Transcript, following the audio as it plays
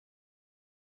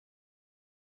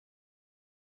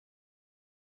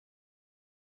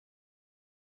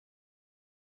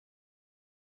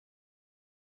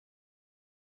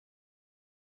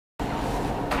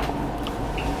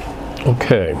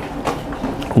Okay,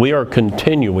 we are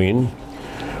continuing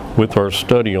with our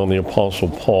study on the Apostle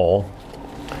Paul.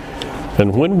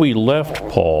 And when we left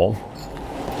Paul,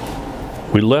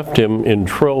 we left him in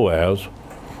Troas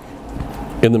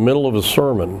in the middle of a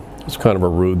sermon. It's kind of a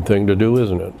rude thing to do,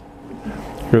 isn't it?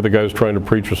 Here the guy's trying to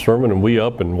preach a sermon and we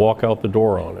up and walk out the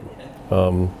door on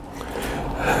him.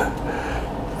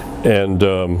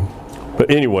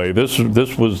 But anyway, this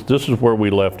is where we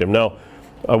left him. Now,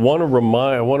 I want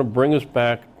to bring us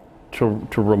back to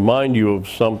remind you of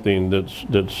something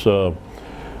that's so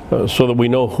that we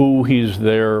know who is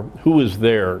there.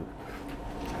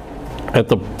 At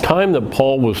the time that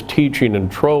Paul was teaching in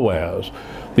Troas,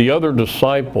 the other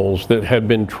disciples that had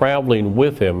been traveling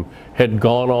with him had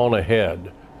gone on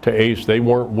ahead to Asia. They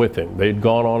weren't with him. They'd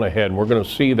gone on ahead. And we're going to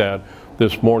see that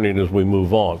this morning as we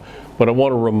move on. But I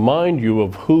want to remind you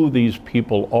of who these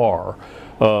people are.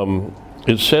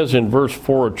 It says in verse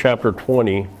 4 of chapter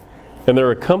 20, "And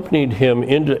there accompanied him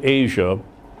into Asia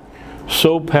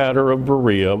Sopater of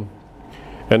Berea,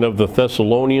 and of the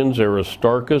Thessalonians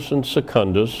Aristarchus and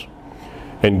Secundus,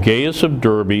 and Gaius of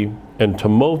Derbe, and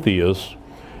Timotheus,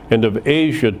 and of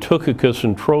Asia Tychicus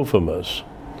and Trophimus."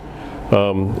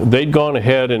 They'd gone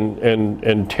ahead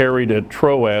and tarried at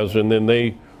Troas, and then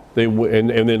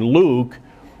then Luke,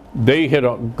 they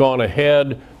had gone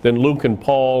ahead. Then Luke and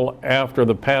Paul, after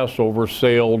the Passover,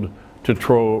 sailed to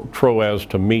Troas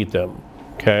to meet them.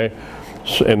 Okay,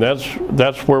 and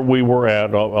that's where we were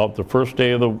at the first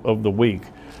day of the week.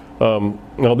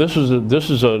 Now this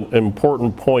is an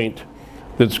important point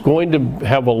that's going to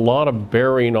have a lot of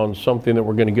bearing on something that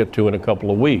we're going to get to in a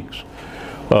couple of weeks.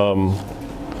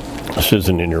 This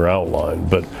isn't in your outline,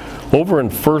 but over in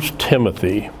 1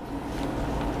 Timothy.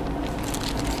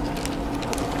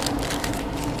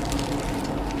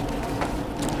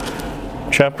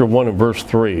 Chapter 1 and verse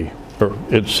 3,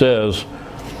 it says,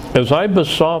 "As I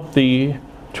besought thee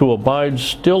to abide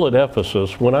still at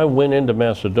Ephesus when I went into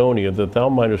Macedonia, that thou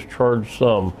mightest charge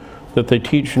some that they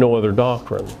teach no other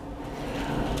doctrine."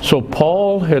 So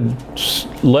Paul had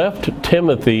left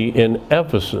Timothy in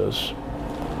Ephesus,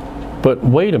 but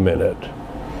wait a minute.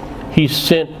 He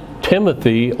sent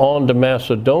Timothy on to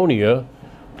Macedonia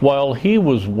while he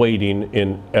was waiting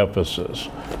in Ephesus.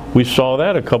 We saw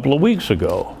that a couple of weeks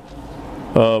ago.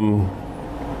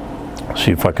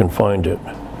 See if I can find it.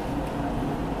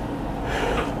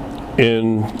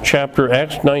 In chapter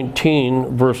Acts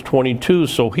 19, verse 22,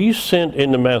 "So he sent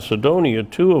into Macedonia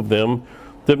two of them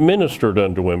that ministered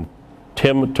unto him,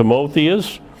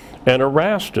 Timotheus and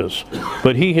Erastus,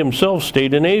 but he himself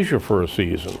stayed in Asia for a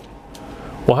season."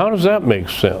 Well, how does that make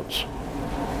sense?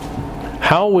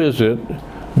 How is it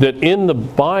that in the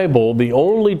Bible, the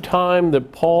only time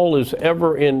that Paul is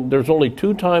ever in, there's only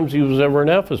two times he was ever in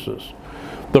Ephesus.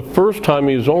 The first time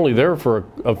he was only there for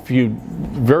a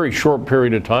very short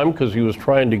period of time because he was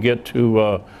trying to get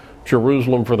to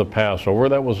Jerusalem for the Passover.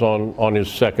 That was on his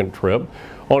second trip.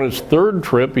 On his third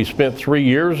trip, he spent 3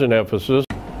 years in Ephesus.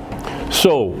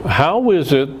 So how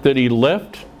is it that he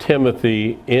left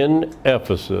Timothy in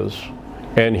Ephesus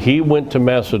and he went to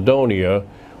Macedonia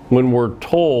when we're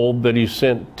told that he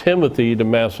sent Timothy to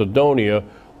Macedonia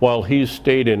while he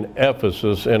stayed in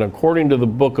Ephesus? And according to the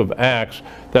book of Acts,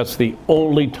 that's the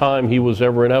only time he was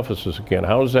ever in Ephesus again.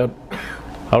 How does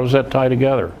that tie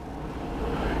together?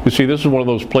 You see, this is one of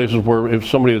those places where if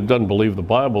somebody that doesn't believe the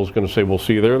Bible is going to say, well,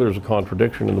 see, there's a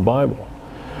contradiction in the Bible.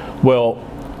 Well,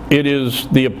 it is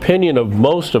the opinion of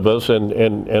most of us,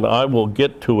 and I will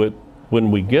get to it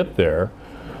when we get there,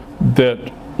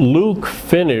 that Luke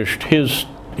finished his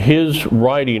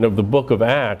writing of the book of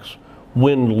Acts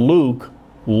when Luke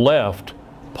left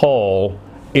Paul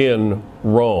in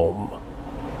Rome.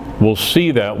 We'll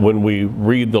see that when we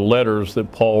read the letters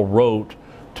that Paul wrote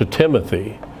to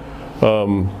Timothy.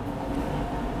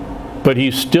 But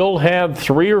he still had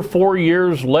 3 or 4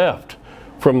 years left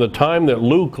from the time that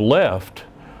Luke left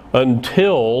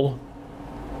until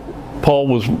Paul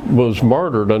was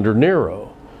martyred under Nero.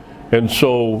 And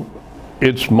so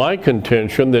it's my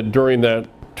contention that during that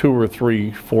 2 or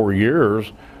 3, 4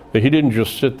 years, that he didn't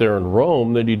just sit there in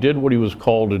Rome, that he did what he was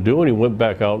called to do, and he went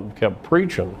back out and kept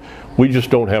preaching. We just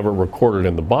don't have it recorded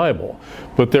in the Bible.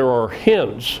 But there are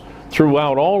hints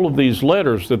throughout all of these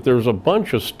letters that there's a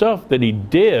bunch of stuff that he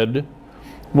did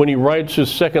when he writes his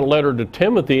second letter to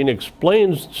Timothy and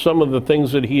explains some of the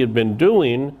things that he had been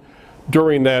doing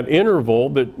during that interval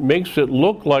that makes it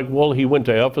look like, well, he went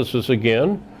to Ephesus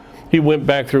again, He went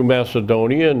back through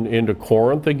Macedonia and into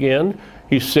Corinth again.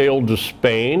 He sailed to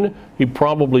Spain. He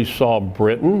probably saw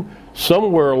Britain.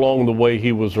 Somewhere along the way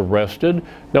he was arrested.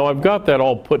 Now I've got that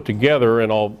all put together,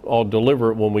 and I'll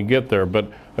deliver it when we get there,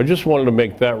 but I just wanted to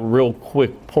make that real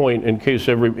quick point in case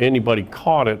anybody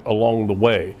caught it along the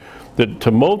way, that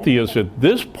Timotheus at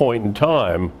this point in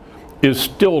time is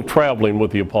still traveling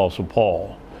with the Apostle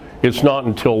Paul. It's not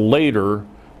until later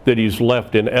that he's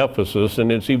left in Ephesus,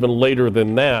 and it's even later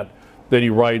than that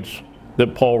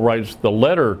that Paul writes the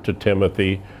letter to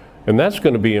Timothy, and that's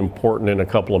going to be important in a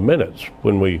couple of minutes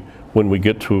when we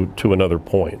get to another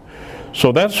point.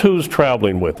 So that's who's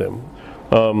traveling with him.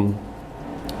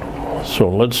 So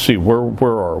let's see, where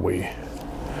are we?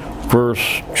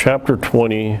 Chapter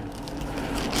 20.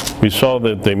 We saw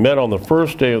that they met on the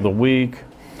first day of the week.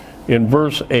 In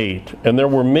verse 8, and there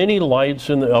were many lights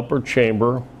in the upper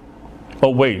chamber. Oh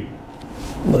wait,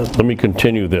 let me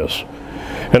continue this.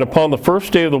 And upon the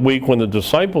first day of the week, when the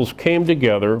disciples came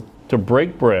together to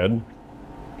break bread,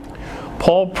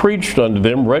 Paul preached unto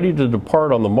them, ready to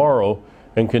depart on the morrow,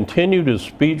 and continued his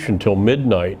speech until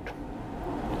midnight.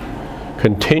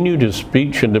 Continued his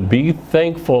speech, and to be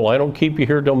thankful. I don't keep you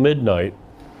here till midnight.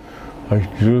 I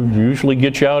usually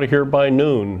get you out of here by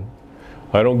noon.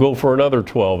 I don't go for another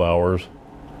 12 hours.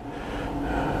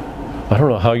 I don't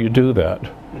know how you do that.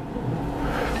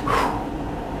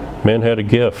 Man had a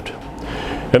gift.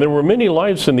 And there were many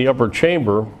lights in the upper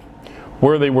chamber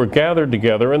where they were gathered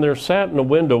together, and there sat in a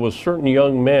window a certain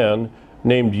young man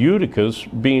named Eutychus,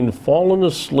 being fallen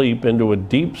asleep into a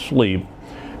deep sleep.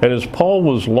 And as Paul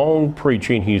was long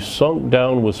preaching, he sunk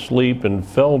down with sleep and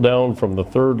fell down from the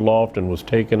third loft and was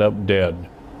taken up dead.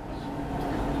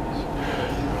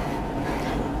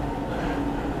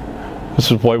 This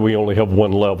is why we only have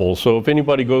one level. So if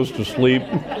anybody goes to sleep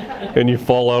and you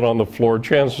fall out on the floor,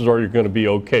 chances are you're going to be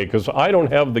okay, because I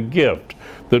don't have the gift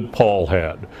that Paul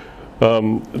had.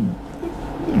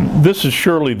 This is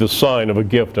surely the sign of a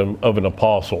gift of an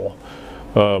apostle.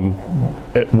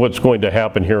 What's going to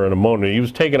happen here in a moment. He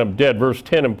was taken up dead. Verse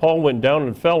 10, and Paul went down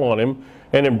and fell on him,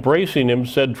 and embracing him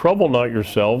said, Trouble not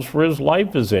yourselves, for his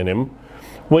life is in him.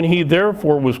 When he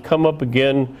therefore was come up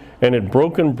again, and had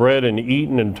broken bread and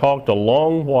eaten and talked a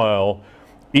long while,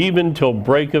 even till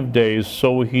break of days,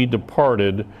 so he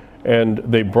departed, and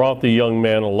they brought the young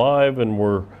man alive, and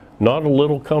were not a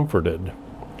little comforted.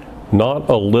 Not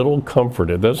a little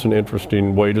comforted. That's an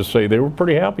interesting way to say they were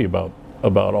pretty happy about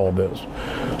all this.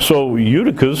 So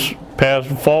Eutychus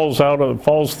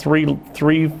falls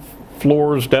three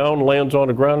floors down, lands on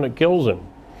the ground, and it kills him.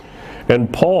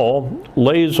 And Paul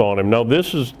lays on him. Now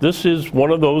this is one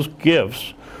of those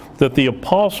gifts that the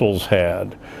apostles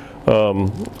had.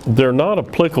 They're not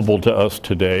applicable to us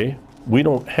today. We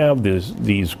don't have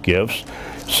these gifts.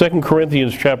 2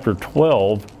 Corinthians chapter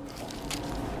 12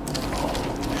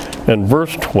 and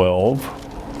verse 12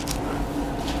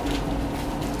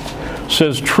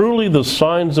 says, Truly the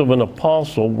signs of an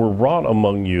apostle were wrought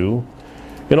among you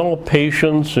in all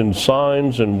patience and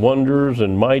signs and wonders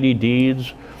and mighty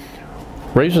deeds.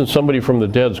 Raising somebody from the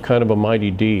dead is kind of a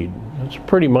mighty deed. It's a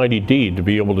pretty mighty deed to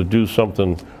be able to do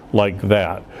something like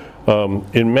that.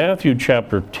 In Matthew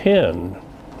chapter 10,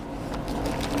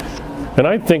 and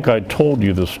I think I told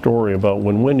you the story about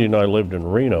when Wendy and I lived in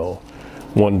Reno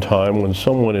one time when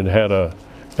someone had a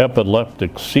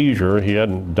epileptic seizure. He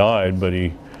hadn't died, but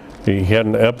he had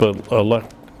an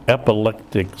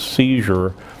epileptic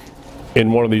seizure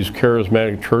in one of these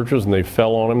charismatic churches, and they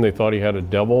fell on him. They thought he had a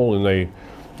devil, and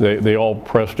they all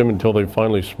pressed him until they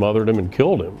finally smothered him and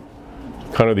killed him.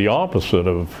 Kind of the opposite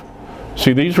of,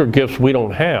 see, these are gifts we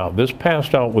don't have. This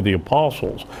passed out with the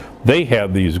apostles. They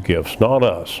had these gifts, not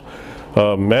us.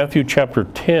 Matthew chapter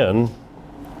 10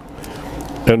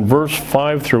 and verse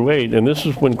 5 through 8, and this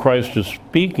is when Christ is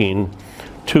speaking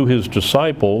to his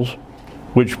disciples,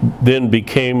 which then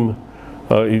became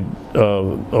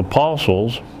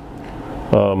apostles.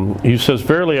 He says,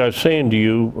 Verily I say unto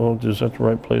you, is that the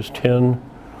right place? 10,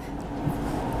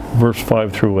 verse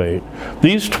 5 through 8.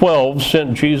 These 12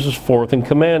 sent Jesus forth and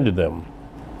commanded them.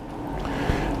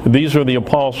 These are the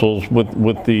apostles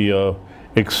with the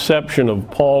exception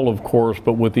of Paul, of course,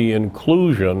 but with the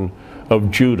inclusion of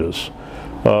Judas.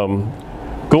 Go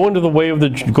not into the way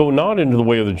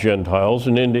of the Gentiles,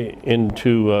 and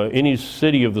into any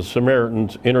city of the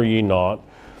Samaritans enter ye not,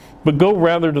 but go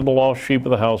rather to the lost sheep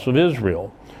of the house of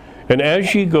Israel. And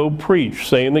as ye go, preach,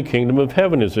 saying, The kingdom of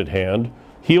heaven is at hand.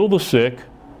 Heal the sick,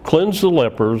 cleanse the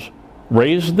lepers,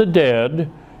 raise the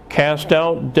dead, cast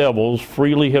out devils.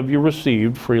 Freely have you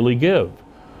received, freely give.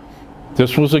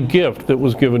 This was a gift that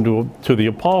was given to the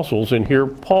apostles, and here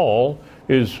Paul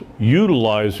is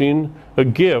utilizing a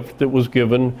gift that was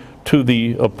given to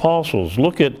the apostles.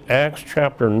 Look at Acts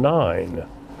chapter 9,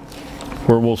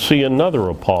 where we'll see another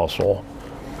apostle.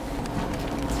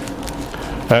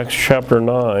 Acts chapter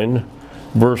 9,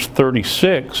 verse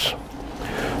 36.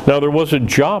 Now there was at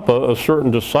Joppa a certain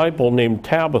disciple named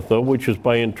Tabitha, which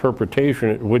by interpretation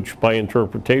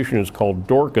is called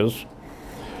Dorcas.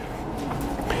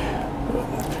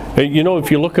 And you know,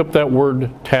 if you look up that word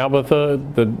Tabitha,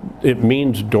 it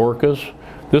means Dorcas.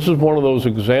 This is one of those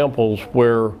examples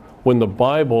where when the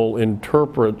Bible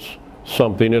interprets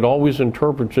something, it always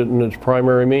interprets it in its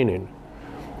primary meaning.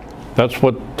 That's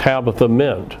what Tabitha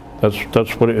meant.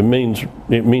 That's what it means.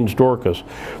 It means Dorcas.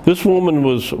 This woman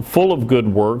was full of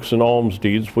good works and alms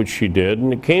deeds, which she did.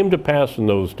 And it came to pass in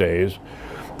those days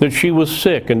that she was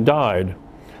sick and died,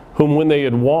 whom when they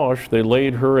had washed, they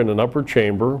laid her in an upper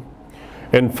chamber.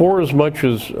 And forasmuch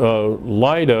as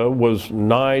Lydda was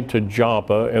nigh to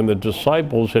Joppa, and the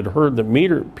disciples had heard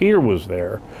that Peter was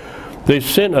there, they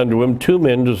sent unto him 2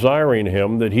 men, desiring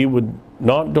him that he would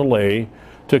not delay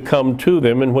to come to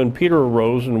them. And when Peter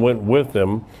arose and went with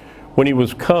them, when he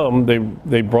was come,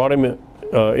 they brought him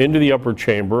into the upper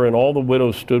chamber, and all the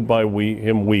widows stood by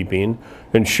him weeping,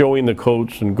 and showing the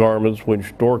coats and garments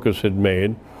which Dorcas had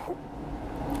made,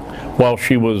 while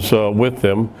she was with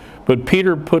them. But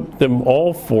Peter put them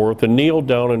all forth, and kneeled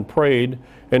down and prayed,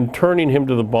 and turning him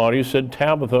to the body, said,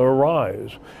 Tabitha,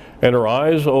 arise. And her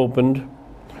eyes opened,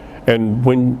 and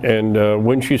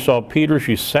when she saw Peter,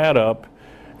 she sat up,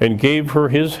 and gave her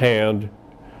his hand,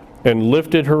 and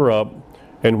lifted her up.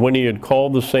 And when he had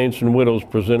called the saints and widows,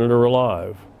 presented her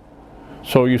alive.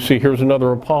 So you see, here's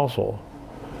another apostle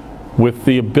with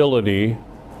the ability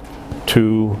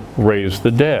to raise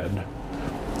the dead.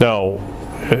 Now,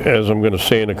 as I'm going to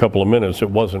say in a couple of minutes,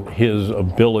 it wasn't his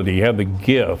ability. He had the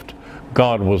gift.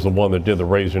 God was the one that did the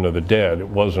raising of the dead. It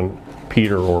wasn't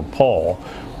Peter or Paul,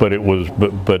 but it was.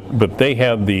 But they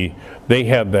had the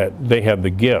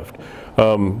gift.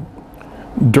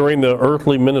 During the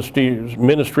earthly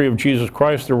ministry of Jesus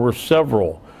Christ, there were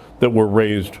several that were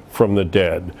raised from the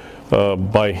dead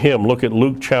by him. Look at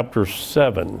Luke chapter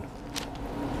 7.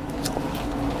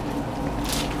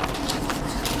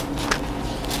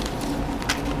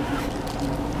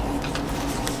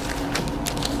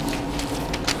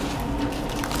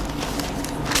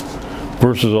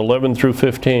 Verses 11 through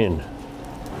 15.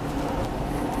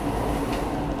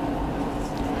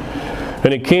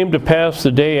 And it came to pass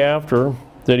the day after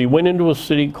that he went into a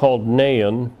city called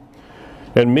Nain,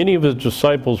 and many of his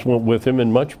disciples went with him,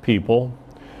 and much people.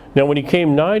 Now when he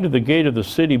came nigh to the gate of the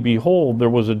city, behold, there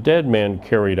was a dead man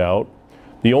carried out,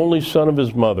 the only son of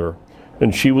his mother,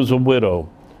 and she was a widow,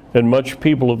 and much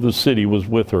people of the city was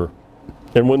with her.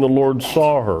 And when the Lord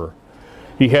saw her,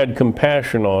 he had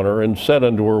compassion on her, and said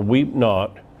unto her, Weep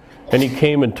not. And he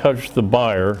came and touched the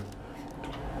bier,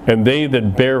 and they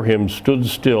that bare him stood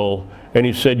still. And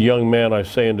he said, Young man, I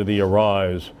say unto thee,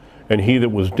 arise. And he that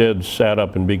was dead sat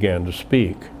up and began to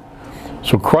speak.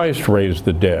 So Christ raised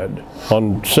the dead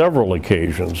on several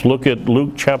occasions. Look at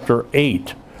Luke chapter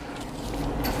 8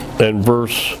 and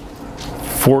verse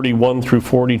 41 through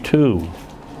 42.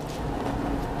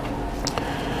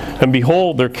 And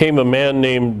behold, there came a man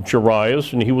named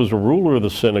Jairus, and he was a ruler of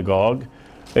the synagogue.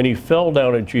 And he fell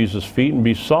down at Jesus' feet and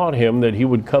besought him that he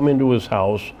would come into his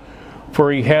house,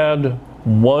 for he had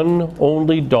one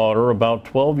only daughter, about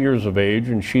 12 years of age,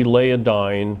 and she lay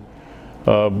a-dying.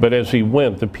 But as he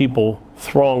went, the people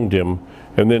thronged him.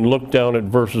 And then look down at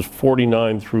verses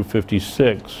 49 through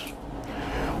 56.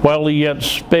 While he yet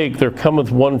spake, there cometh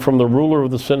one from the ruler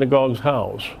of the synagogue's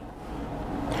house,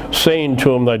 saying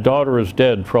to him, Thy daughter is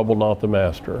dead, trouble not the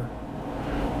master.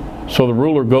 So the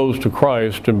ruler goes to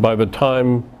Christ, and by the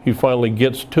time he finally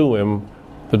gets to him,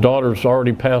 the daughter's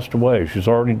already passed away. She's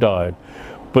already died.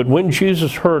 But when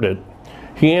Jesus heard it,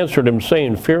 he answered him,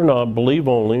 saying, Fear not, believe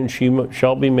only, and she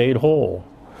shall be made whole.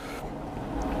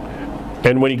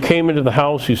 And when he came into the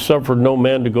house, he suffered no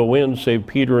man to go in, save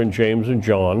Peter and James and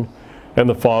John, and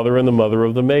the father and the mother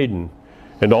of the maiden.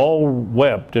 And all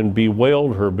wept and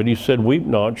bewailed her. But he said, Weep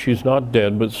not, she's not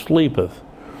dead, but sleepeth.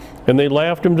 And they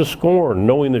laughed him to scorn,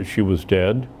 knowing that she was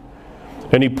dead.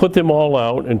 And he put them all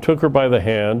out, and took her by the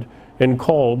hand, and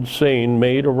called, saying,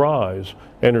 Maid, arise.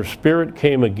 And her spirit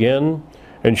came again,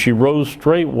 and she rose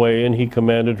straightway, and he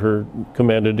commanded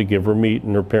to give her meat,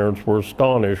 and her parents were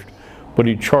astonished. But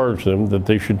he charged them that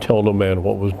they should tell no man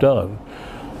what was done.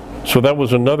 So that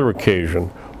was another occasion.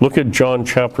 Look at John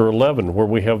chapter 11, where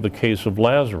we have the case of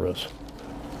Lazarus.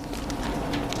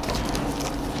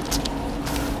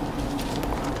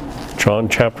 John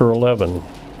chapter 11,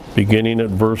 beginning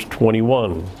at verse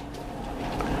 21.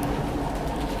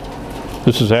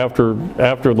 This is after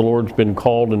the Lord's been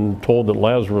called and told that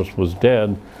Lazarus was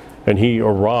dead, and he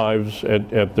arrives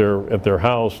at their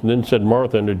house, and then said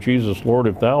Martha unto Jesus, Lord,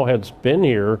 if thou hadst been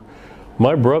here,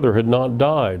 my brother had not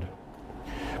died.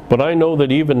 But I know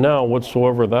that even now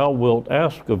whatsoever thou wilt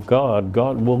ask of God,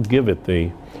 God will give it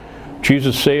thee.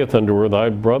 Jesus saith unto her, Thy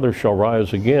brother shall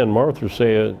rise again. Martha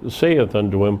saith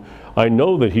unto him, I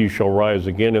know that he shall rise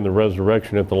again in the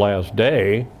resurrection at the last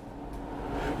day.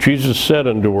 Jesus said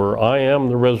unto her, I am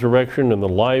the resurrection and the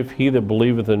life. He that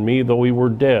believeth in me, though he were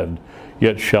dead,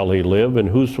 yet shall he live. And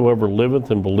whosoever liveth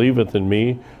and believeth in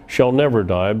me shall never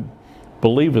die.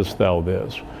 Believest thou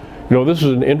this? You know, this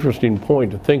is an interesting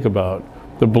point to think about.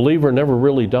 The believer never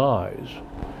really dies.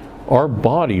 Our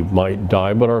body might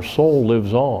die, but our soul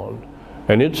lives on.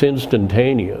 And it's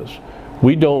instantaneous.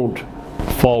 We don't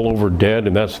fall over dead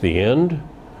and that's the end.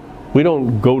 We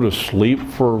don't go to sleep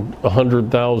for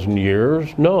 100,000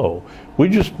 years. No, we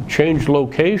just change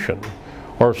location.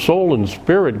 Our soul and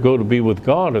spirit go to be with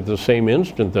God at the same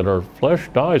instant that our flesh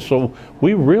dies. So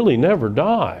we really never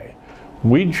die.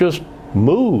 We just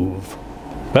move.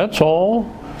 That's all.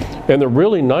 And the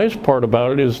really nice part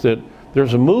about it is that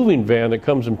there's a moving van that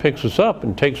comes and picks us up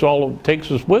and takes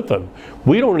us with them.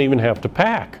 We don't even have to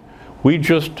pack. We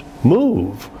just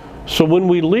move. So when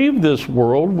we leave this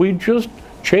world, we just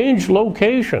change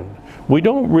location. We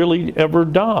don't really ever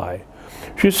die.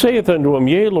 She saith unto him,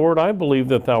 Yea, Lord, I believe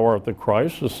that thou art the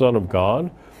Christ, the Son of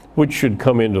God, which should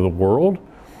come into the world.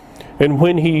 And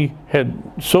when he had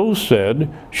so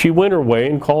said, she went her way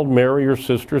and called Mary her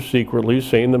sister secretly,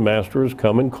 saying, The Master is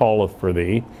come and calleth for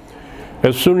thee.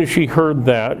 As soon as she heard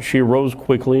that, she arose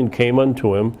quickly and came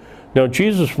unto him. Now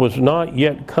Jesus was not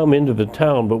yet come into the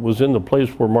town, but was in the place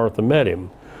where Martha met him.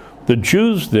 The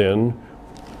Jews then,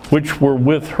 which were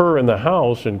with her in the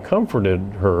house and comforted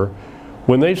her,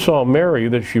 when they saw Mary,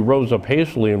 that she rose up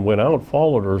hastily and went out,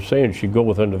 followed her, saying, She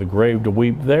goeth unto the grave to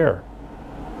weep there.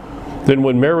 Then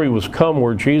when Mary was come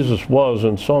where Jesus was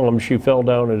and saw him, she fell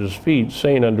down at his feet,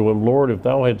 saying unto him, Lord, if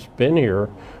thou hadst been here,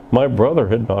 my brother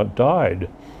had not died.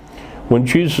 When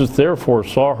Jesus therefore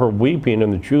saw her weeping,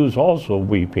 and the Jews also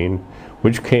weeping,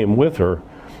 which came with her,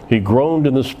 he groaned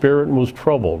in the spirit and was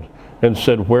troubled, and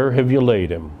said, Where have you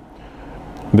laid him?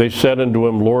 They said unto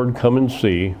him, Lord, come and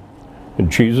see.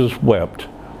 And Jesus wept.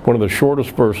 One of the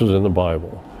shortest verses in the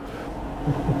Bible.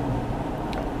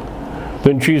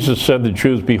 Then Jesus said to the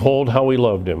Jews, Behold how he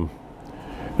loved him.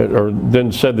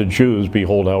 Then said the Jews,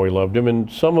 Behold how he loved him.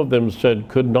 And some of them said,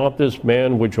 Could not this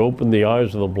man which opened the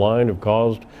eyes of the blind have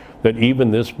caused that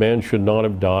even this man should not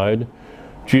have died?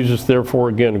 Jesus therefore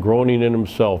again, groaning in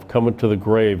himself, cometh to the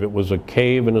grave. It was a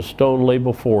cave, and a stone lay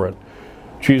before it.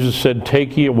 Jesus said,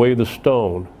 Take ye away the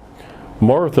stone.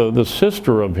 Martha, the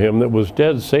sister of him that was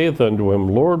dead, saith unto him,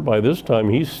 Lord, by this time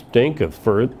he stinketh,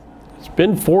 for it's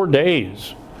been 4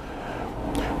 days.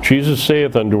 Jesus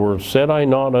saith unto her, Said I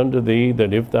not unto thee,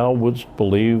 that if thou wouldst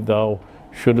believe, thou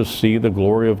shouldest see the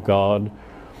glory of God?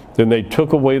 Then they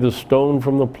took away the stone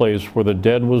from the place where the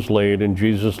dead was laid, and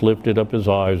Jesus lifted up his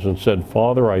eyes and said,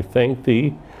 Father, I thank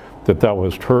thee that thou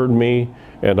hast heard me,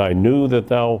 and I knew that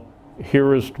thou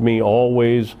hearest me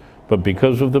always, but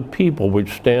because of the people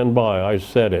which stand by, I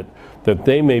said it, that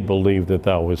they may believe that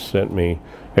thou hast sent me.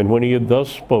 And when he had thus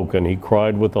spoken, he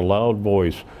cried with a loud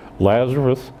voice,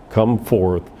 Lazarus, come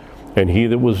forth. And he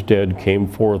that was dead came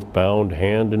forth, bound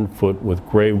hand and foot with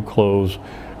grave clothes,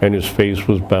 and his face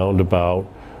was bound about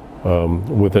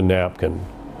with a napkin.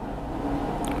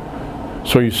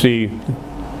 So you see,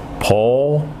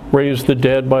 Paul raised the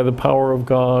dead by the power of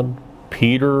God.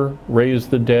 Peter raised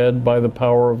the dead by the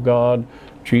power of God.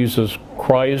 Jesus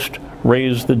Christ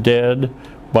raised the dead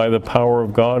by the power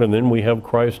of God. And then we have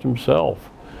Christ himself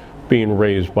being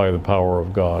raised by the power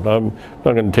of God. I'm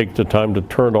not going to take the time to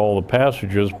turn to all the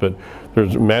passages, but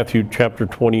there's Matthew chapter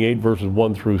 28, verses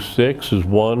 1 through 6 is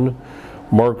one.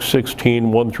 Mark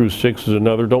 16, 1 through 6 is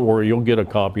another. Don't worry, you'll get a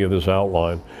copy of this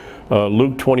outline.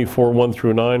 Luke 24, 1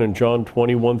 through 9, and John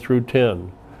 20, 1 through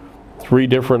 10. 3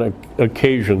 different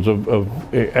occasions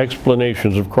of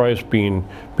explanations of Christ being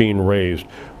raised.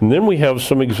 And then we have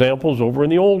some examples over in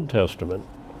the Old Testament.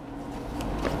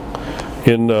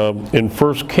 In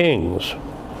 1 Kings.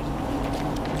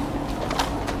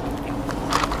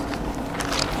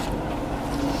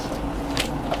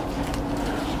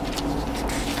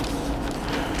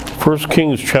 First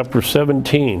Kings chapter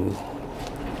 17.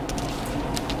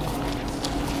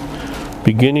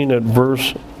 Beginning at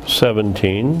verse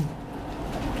 17.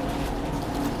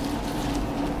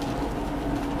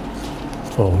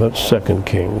 Oh, that's 2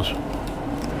 Kings.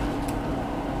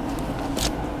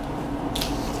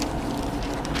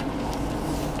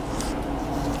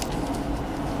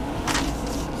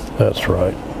 That's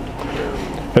right.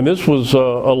 And this was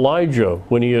Elijah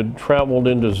when he had traveled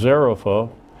into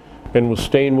Zarephath and was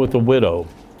staying with a widow.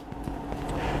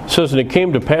 It says, and it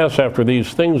came to pass after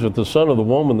these things that the son of the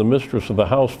woman, the mistress of the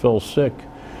house, fell sick.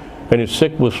 And his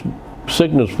sickness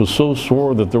was so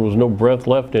sore that there was no breath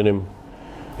left in him.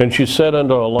 And she said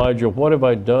unto Elijah, what have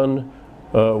I done?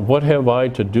 What have I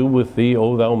to do with thee,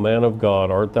 O thou man of God?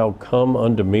 Art thou come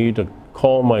unto me to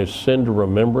call my sin to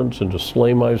remembrance and to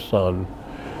slay my son?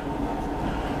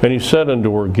 And he said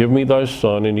unto her, give me thy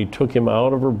son. And he took him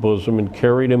out of her bosom and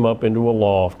carried him up into a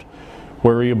loft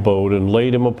where he abode, and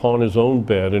laid him upon his own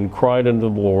bed, and cried unto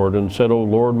the Lord, and said, O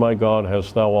Lord my God,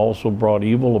 hast thou also brought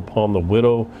evil upon the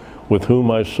widow with whom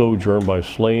I sojourn by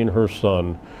slaying her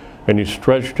son? And he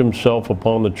stretched himself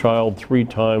upon the child 3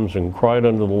 times, and cried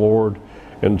unto the Lord,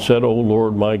 and said, O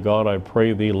Lord my God, I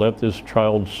pray thee, let this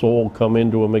child's soul come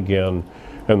into him again.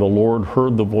 And the Lord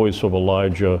heard the voice of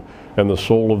Elijah, and the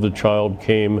soul of the child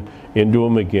came into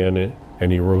him again,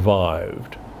 and he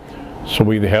revived. So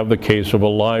we have the case of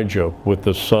Elijah with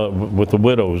the son, with the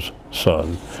widow's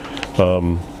son.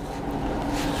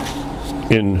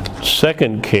 In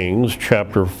 2 Kings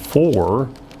chapter 4,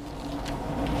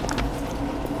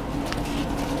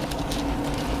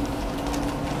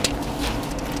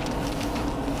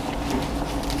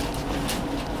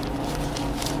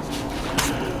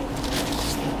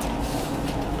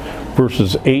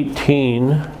 verses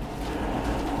 18,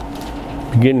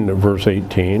 beginning at verse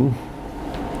 18.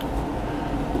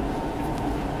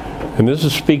 And this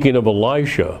is speaking of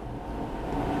Elisha.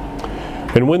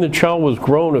 And when the child was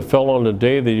grown, it fell on the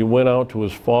day that he went out to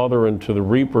his father and to the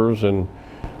reapers, and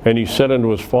he said unto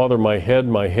his father, my head,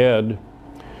 my head.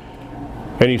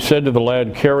 And he said to the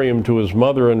lad, carry him to his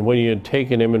mother. And when he had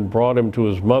taken him and brought him to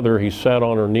his mother, he sat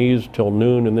on her knees till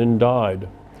noon, and then died.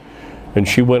 And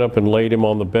she went up and laid him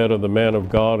on the bed of the man of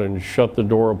God, and shut the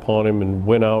door upon him, and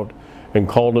went out and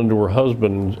called unto her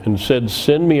husband, and said,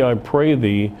 send me, I pray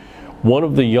thee, one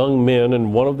of the young men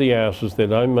and one of the asses,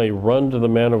 that I may run to the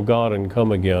man of God and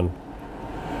come again.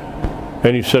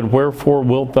 And he said, wherefore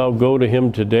wilt thou go to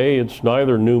him today? It's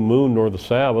neither new moon nor the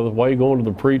Sabbath. Why are you going to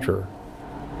the preacher?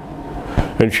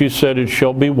 And she said, it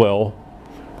shall be well.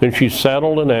 Then she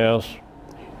saddled an ass,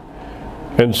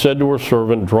 and said to her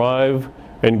servant, drive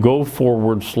and go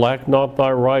forward, slack not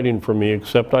thy riding from me,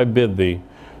 except I bid thee.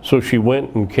 So she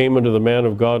went and came unto the man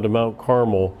of God to Mount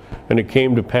Carmel. And it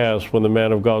came to pass, when the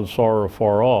man of God saw her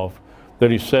afar off,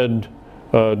 that he said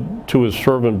to his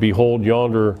servant, behold,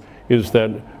 yonder is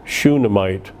that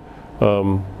Shunammite.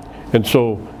 And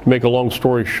so, to make a long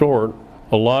story short,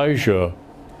 Elijah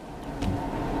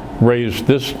raised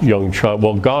this young child.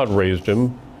 Well, God raised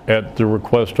him at the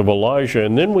request of Elijah.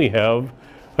 And then we have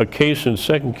a case in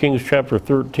 2 Kings chapter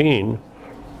 13.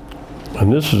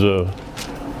 And this is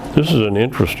an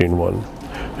interesting one.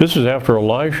 This is after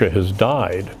Elisha has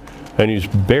died and he's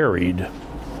buried.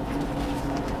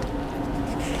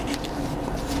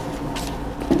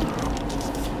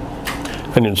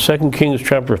 And in 2 Kings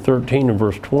chapter 13 and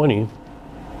verse 20,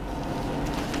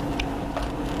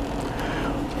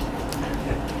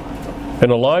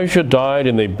 and Elijah died,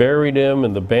 and they buried him,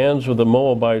 and the bands of the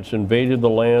Moabites invaded the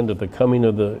land at the coming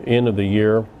of the end of the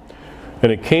year.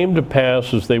 And it came to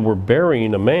pass, as they were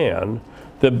burying a man,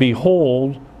 that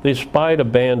behold, they spied a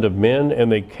band of men,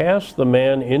 and they cast the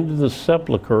man into the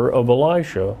sepulchre of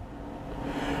Elisha.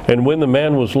 And when the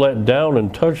man was let down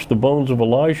and touched the bones of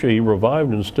Elisha, he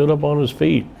revived and stood up on his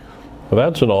feet. Well,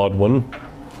 that's an odd one.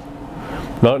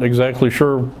 Not exactly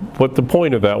sure what the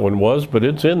point of that one was, but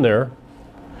it's in there.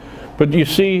 But you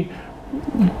see,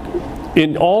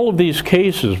 in all of these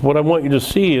cases, what I want you to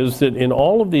see is that in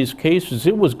all of these cases,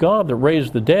 it was God that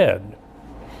raised the dead.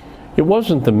 It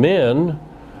wasn't the men.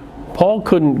 Paul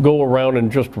couldn't go around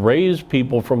and just raise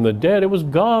people from the dead. It was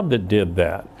God that did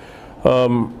that.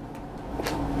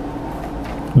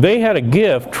 They had a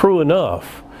gift, true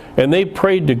enough, and they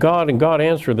prayed to God, and God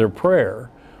answered their prayer.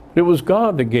 It was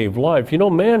God that gave life. You know,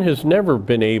 man has never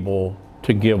been able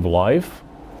to give life.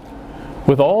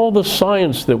 With all the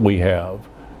science that we have,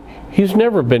 he's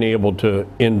never been able to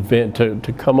invent,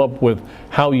 to come up with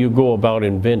how you go about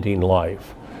inventing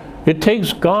life. It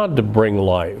takes God to bring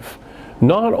life,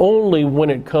 not only when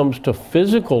it comes to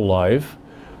physical life,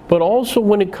 but also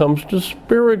when it comes to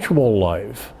spiritual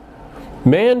life.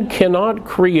 Man cannot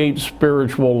create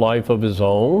spiritual life of his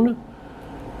own.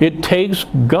 It takes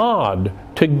God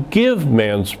to give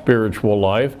man spiritual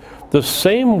life the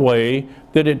same way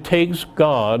that it takes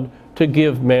God to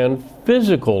give man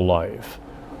physical life.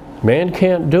 Man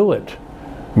can't do it.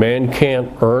 Man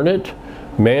can't earn it.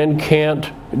 Man can't,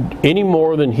 any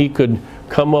more than he could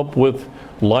come up with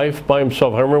life by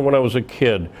himself. I remember when I was a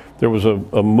kid, there was a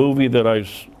movie that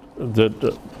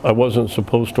I wasn't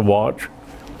supposed to watch.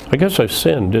 I guess I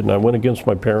sinned, didn't I? I went against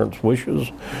my parents' wishes,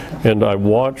 and I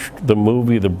watched the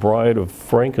movie The Bride of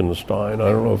Frankenstein. I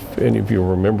don't know if any of you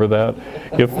remember that.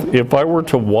 If I were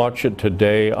to watch it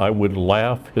today, I would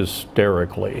laugh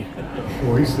hysterically.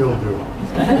 We still do.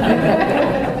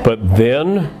 But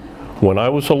then, when I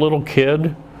was a little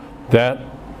kid, that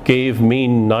gave me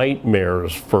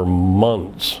nightmares for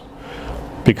months,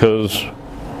 because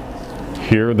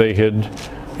here they had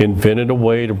invented a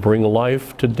way to bring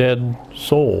life to dead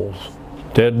souls,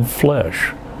 dead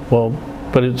flesh. Well,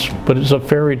 but it's a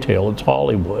fairy tale. It's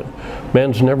Hollywood.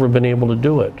 Man's never been able to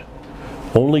do it.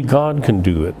 Only God can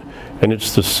do it. And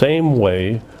it's the same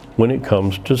way when it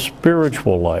comes to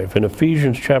spiritual life. In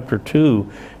Ephesians chapter 2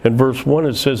 and verse 1,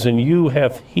 it says, "In you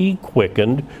hath he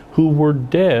quickened who were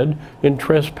dead in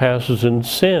trespasses and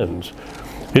sins."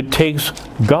 It takes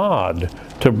God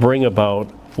to bring about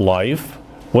life,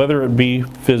 whether it be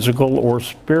physical or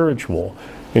spiritual.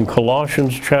 In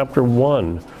Colossians chapter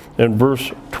 1 and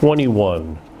verse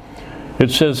 21,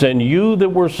 it says, "And you that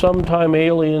were sometime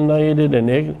alienated and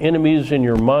enemies in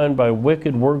your mind by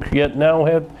wicked works, yet now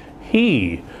hath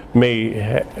he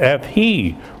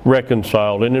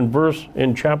reconciled." And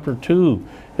in chapter 2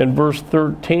 and verse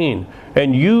 13,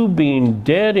 "And you being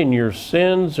dead in your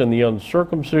sins and the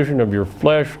uncircumcision of your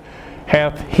flesh,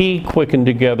 hath he quickened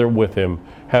together with him,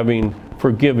 having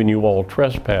forgiven you all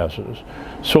trespasses."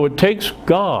 So it takes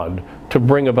God to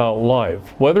bring about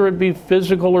life, whether it be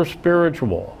physical or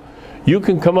spiritual. You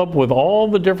can come up with all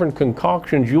the different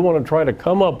concoctions you want to try to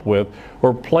come up with,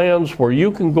 or plans where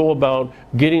you can go about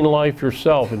getting life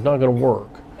yourself. It's not going to work.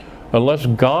 Unless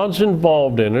God's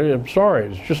involved in it, I'm sorry,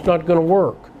 it's just not going to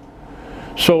work.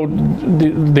 So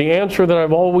the answer that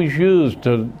I've always used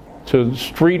to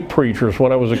street preachers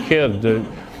when I was a kid,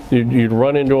 you'd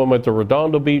run into them at the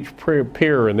Redondo Beach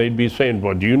Pier, and they'd be saying,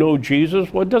 "Well, do you know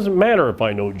Jesus?" Well, it doesn't matter if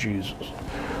I know Jesus.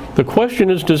 The question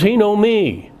is, does he know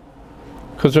me?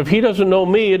 Because if he doesn't know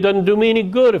me, it doesn't do me any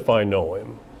good if I know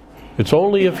him. It's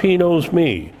only if he knows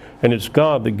me, and it's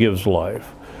God that gives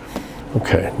life.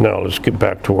 Okay, now let's get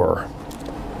back to our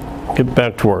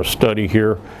study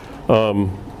here.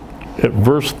 At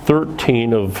verse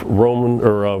 13 of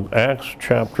Acts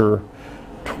chapter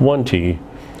 20,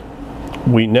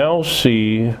 we now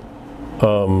see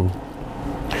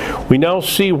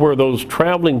where those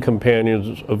traveling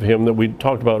companions of him that we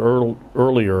talked about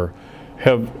earlier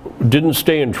didn't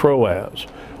stay in Troas.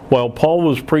 While Paul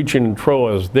was preaching in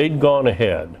Troas, they'd gone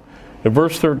ahead. In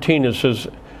verse 13 it says,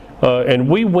 "And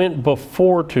we went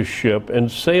before to ship and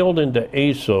sailed into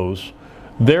Assos,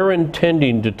 there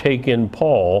intending to take in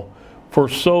Paul, for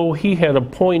so he had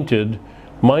appointed,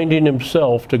 minding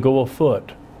himself to go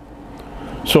afoot."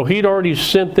 So he'd already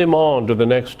sent them on to the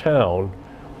next town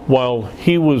while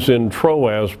he was in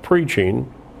Troas preaching.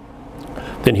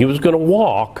 Then he was going to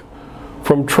walk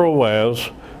from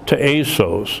Troas to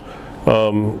Assos,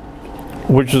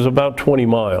 which is about 20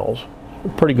 miles. A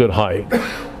pretty good hike.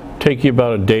 Take you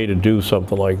about a day to do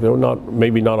something like that.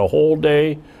 Maybe not a whole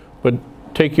day, but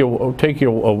take you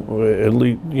at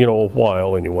least a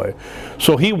while anyway.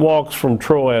 So he walks from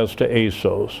Troas to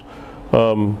Assos.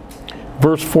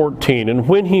 Verse 14, "And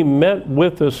when he met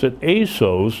with us at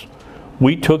Assos,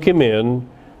 we took him in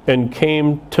and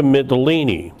came to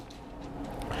Mytilene."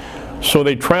 So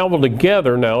they traveled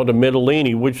together now to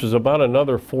Mytilene, which is about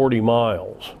another 40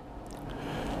 miles.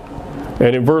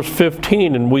 And in verse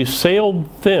 15, "And we sailed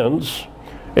thence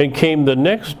and came the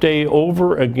next day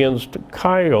over against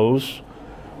Chios,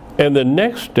 and the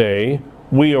next day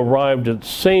we arrived at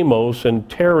Samos and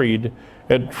tarried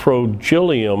at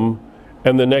Trogyllium,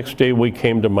 and the next day we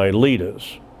came to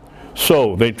Miletus."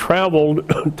 So they traveled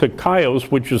to Chios,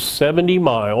 which is 70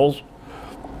 miles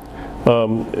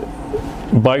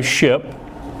by ship.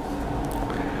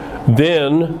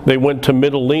 Then they went to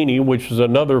Mytilene, which is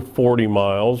another 40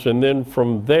 miles, and then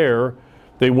from there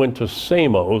they went to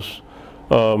Samos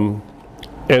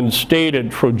and stayed at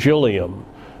Trogyllium.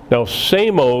 Now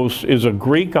Samos is a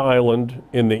Greek island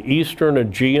in the eastern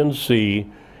Aegean Sea.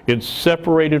 It's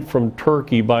separated from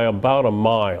Turkey by about a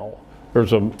mile.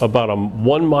 There's about a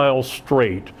 1 mile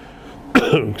strait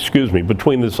excuse me,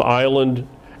 between this island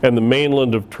and the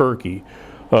mainland of Turkey.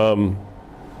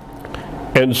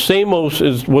 And Samos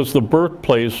was the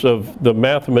birthplace of the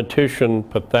mathematician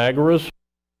Pythagoras.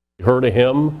 You heard of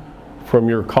him from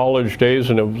your college days,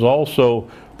 and it was also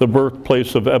the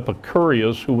birthplace of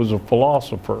Epicurus, who was a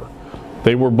philosopher.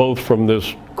 They were both from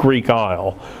this Greek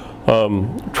isle.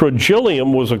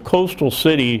 Trogyllium was a coastal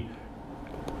city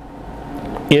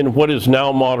in what is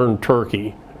now modern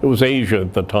Turkey. It was Asia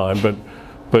at the time, but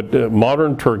but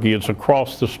modern Turkey, it's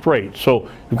across the strait. So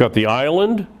you've got the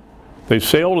island. They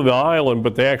sail to the island,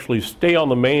 but they actually stay on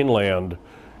the mainland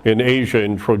in Asia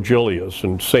in Trogilius,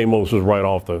 and Samos is right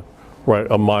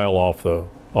a mile off the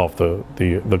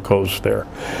coast there.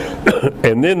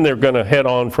 And then they're going to head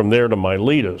on from there to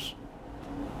Miletus,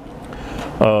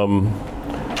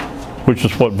 which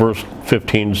is what verse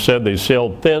 15 said. They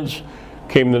sailed thence,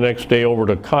 came the next day over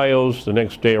to Chios, the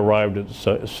next day arrived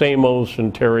at Samos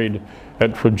and tarried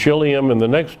at Trogilium, and the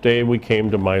next day we came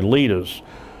to Miletus.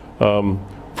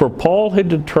 For Paul had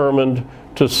determined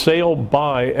to sail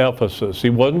by Ephesus. He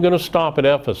wasn't going to stop at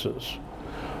Ephesus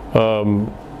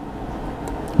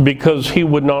because he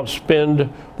would not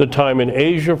spend the time in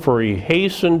Asia, for he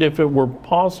hastened, if it were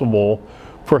possible,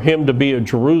 for him to be at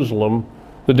Jerusalem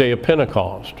the day of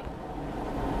Pentecost.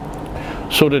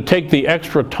 So to take the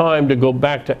extra time to go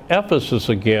back to Ephesus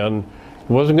again,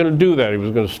 he wasn't going to do that. He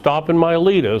was going to stop in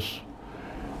Miletus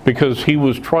because he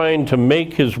was trying to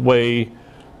make his way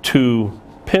to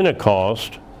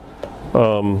Pentecost,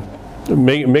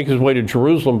 make his way to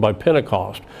Jerusalem by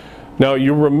Pentecost. Now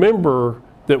you remember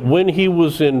that when he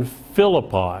was in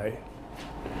Philippi,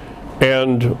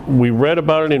 and we read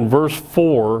about it in verse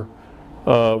 4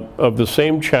 of the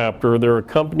same chapter, there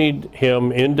accompanied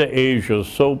him into Asia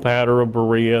Sopater of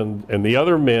Berea and the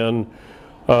other men.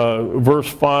 Verse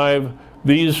 5,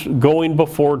 these going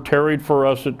before tarried for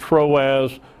us at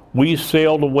Troas. We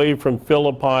sailed away from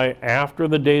Philippi after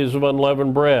the days of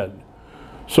unleavened bread.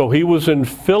 So he was in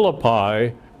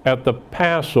Philippi at the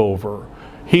Passover.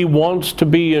 He wants to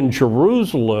be in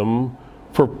Jerusalem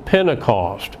for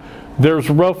Pentecost. There's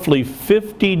roughly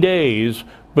 50 days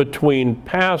between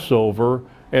Passover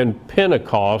and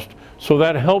Pentecost, so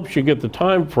that helps you get the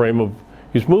time frame of,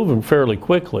 he's moving fairly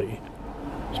quickly.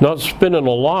 He's not spending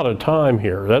a lot of time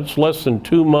here. That's less than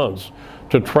 2 months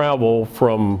to travel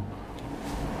from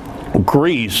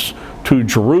Greece to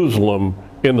Jerusalem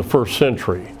in the first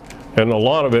century, and a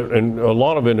lot of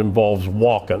it involves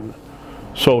walking.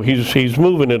 So he's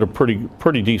moving at a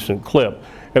pretty decent clip,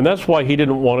 and that's why he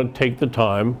didn't want to take the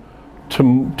time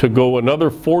to go another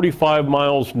 45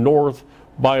 miles north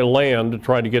by land to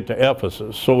try to get to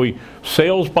Ephesus. So he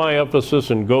sails by Ephesus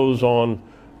and goes on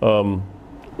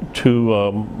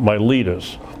to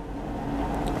Miletus.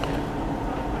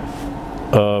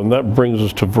 That brings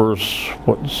us to verse,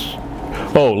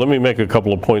 let me make a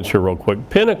couple of points here real quick.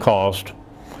 Pentecost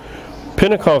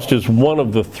is one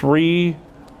of the 3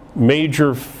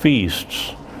 major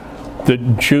feasts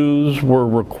that Jews were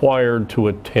required to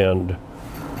attend.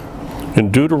 In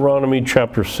Deuteronomy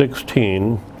chapter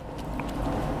 16,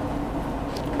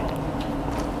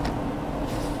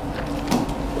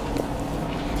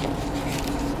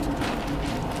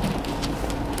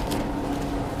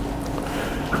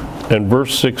 and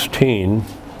verse 16,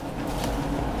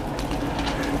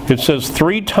 it says,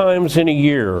 3 times in a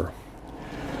year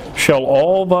shall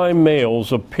all thy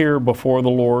males appear before the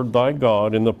Lord thy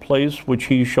God in the place which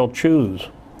he shall choose.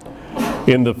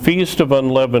 In the feast of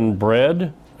unleavened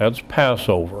bread, that's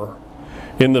Passover.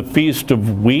 In the feast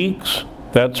of weeks,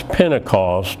 that's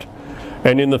Pentecost.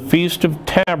 And in the feast of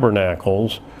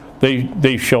tabernacles,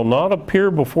 they shall not appear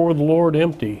before the Lord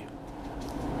empty.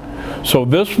 So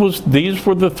these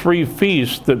were the 3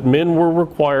 feasts that men were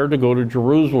required to go to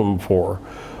Jerusalem for,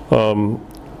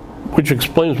 which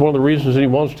explains one of the reasons that he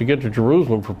wants to get to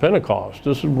Jerusalem for Pentecost.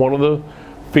 This is one of the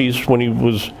feasts when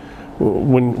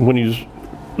he's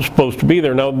supposed to be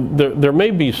there. Now there may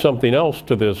be something else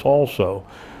to this also,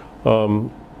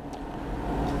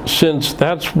 since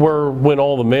that's when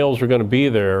all the males are going to be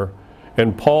there,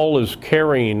 and Paul is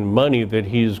carrying money that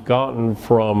he's gotten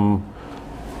from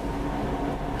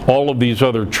all of these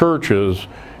other churches.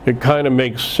 It kind of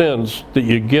makes sense that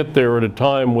you get there at a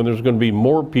time when there's going to be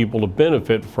more people to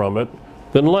benefit from it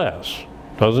than less,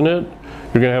 doesn't it?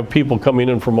 You're going to have people coming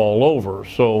in from all over.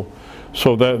 So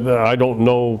that I don't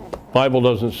know, Bible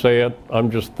doesn't say it, I'm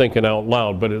just thinking out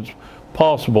loud, but it's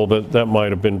possible that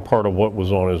might have been part of what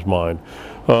was on his mind.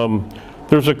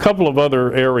 There's a couple of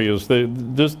other areas.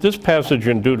 This passage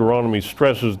in Deuteronomy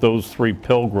stresses those 3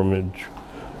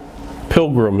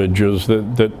 pilgrimages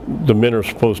that the men are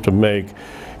supposed to make.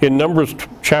 In Numbers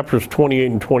chapters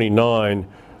 28 and 29,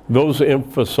 those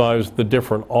emphasize the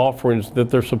different offerings that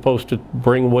they're supposed to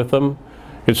bring with them.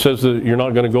 It says that you're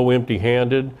not going to go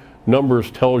empty-handed.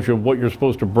 Numbers tells you what you're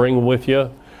supposed to bring with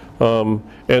you. And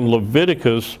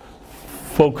Leviticus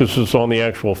focuses on the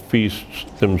actual feasts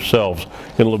themselves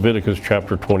in Leviticus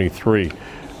chapter 23.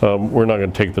 We're not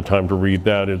going to take the time to read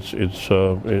that.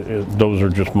 Those are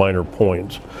just minor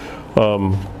points.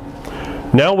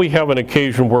 Now we have an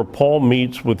occasion where Paul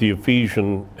meets with the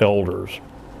Ephesian elders.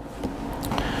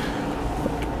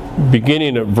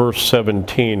 beginning at verse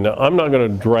 17. Now, I'm not going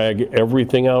to drag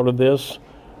everything out of this,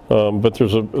 but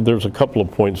there's a couple of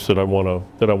points that I want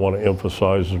to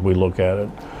emphasize as we look at it.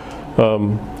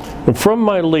 And from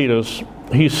Miletus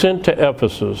he sent to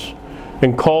Ephesus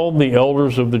and called the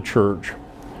elders of the church.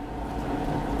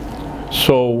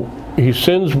 So he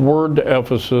sends word to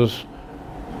Ephesus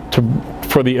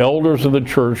for the elders of the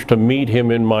church to meet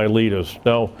him in Miletus.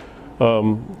 Now,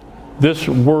 this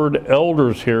word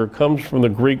elders here comes from the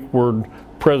Greek word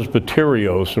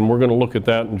presbyterios, and we're going to look at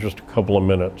that in just a couple of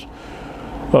minutes.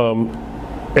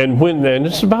 And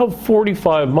it's about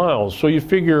 45 miles, so you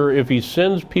figure if he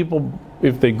sends people,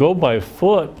 if they go by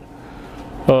foot,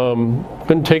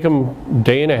 can take them a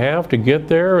day and a half to get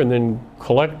there and then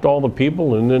collect all the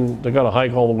people, and then they got to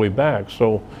hike all the way back.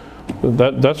 So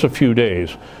that's a few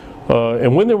days.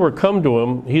 And when they were come to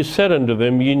him, he said unto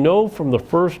them, Ye know from the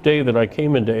first day that I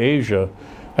came into Asia,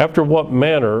 after what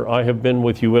manner I have been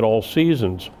with you at all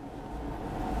seasons,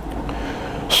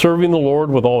 serving the Lord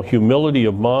with all humility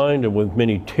of mind and with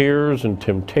many tears and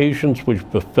temptations which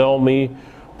befell me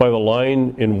by the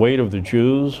lying in wait of the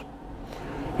Jews,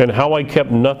 and how I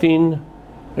kept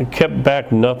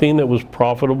back nothing that was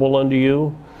profitable unto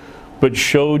you, but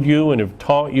showed you and have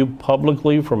taught you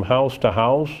publicly from house to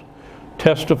house,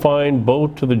 testifying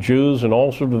both to the Jews and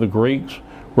also to the Greeks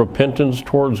repentance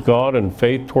towards God and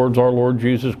faith towards our Lord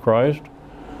Jesus Christ.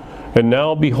 And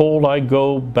now, behold, I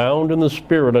go bound in the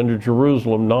Spirit unto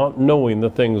Jerusalem, not knowing the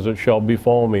things that shall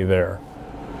befall me there,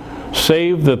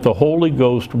 save that the Holy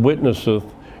Ghost witnesseth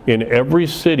in every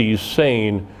city,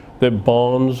 saying that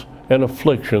bonds and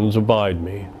afflictions abide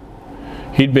me.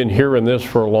 He'd been hearing this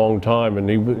for a long time,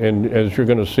 and as you're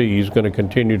going to see, he's going to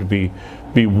continue to be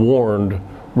warned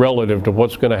relative to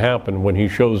what's going to happen when he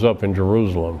shows up in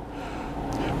Jerusalem.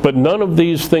 But none of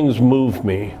these things move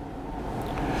me,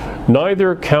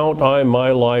 neither count I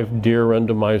my life dear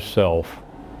unto myself,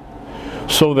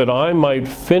 so that I might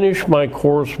finish my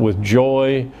course with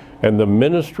joy and the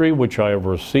ministry which I have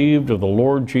received of the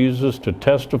Lord Jesus to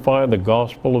testify the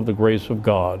gospel of the grace of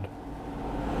God.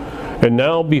 And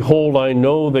now, behold, I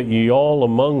know that ye all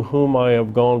among whom I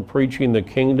have gone preaching the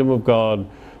kingdom of God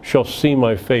shall see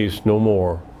my face no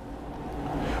more.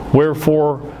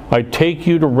 Wherefore I take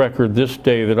you to record this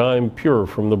day that I am pure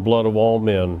from the blood of all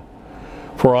men,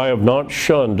 for I have not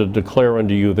shunned to declare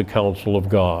unto you the counsel of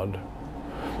God.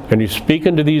 And he's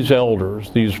speaking to these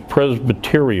elders, these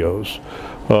presbyterios,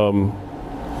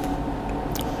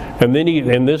 and then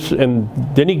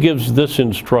he gives this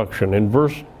instruction in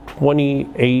verse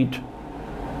 28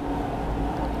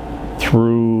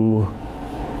 through,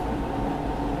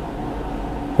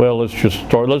 well, let's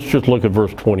just look at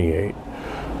verse 28.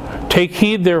 Take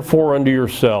heed therefore unto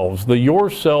yourselves. The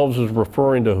yourselves is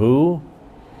referring to who?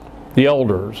 The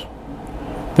elders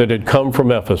that had come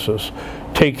from Ephesus.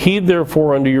 Take heed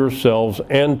therefore unto yourselves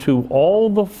and to all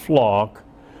the flock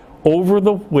over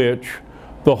the which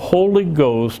the Holy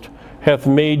Ghost hath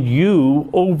made you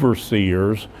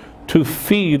overseers to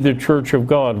feed the church of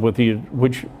God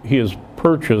which he has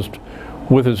purchased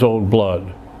with his own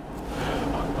blood.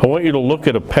 I want you to look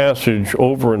at a passage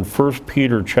over in 1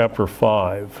 Peter chapter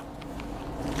 5,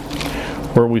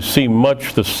 where we see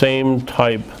much the same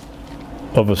type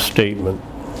of a statement.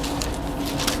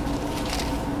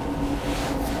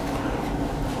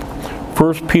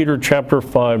 1 Peter chapter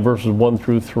 5, verses 1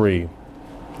 through 3.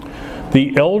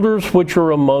 The elders which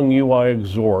are among you I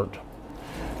exhort,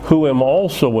 who am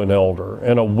also an elder,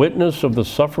 and a witness of the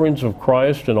sufferings of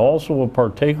Christ, and also a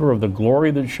partaker of the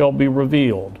glory that shall be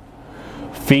revealed.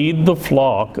 Feed the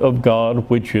flock of God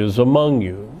which is among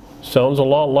you. Sounds a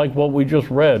lot like what we just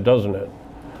read, doesn't it?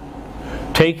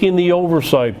 Taking the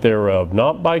oversight thereof,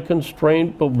 not by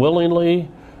constraint, but willingly,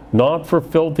 not for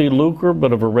filthy lucre,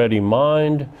 but of a ready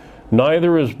mind,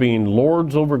 neither as being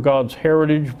lords over God's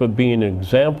heritage, but being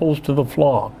examples to the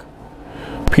flock.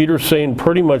 Peter's saying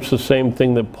pretty much the same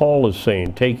thing that Paul is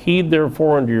saying. Take heed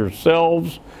therefore unto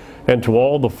yourselves and to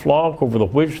all the flock over the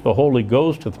which the Holy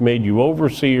Ghost hath made you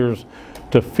overseers,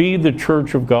 to feed the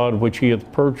church of God which he hath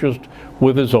purchased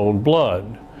with his own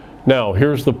blood. Now,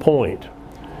 here's the point.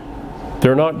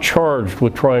 They're not charged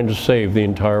with trying to save the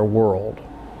entire world.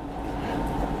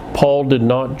 Paul did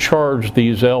not charge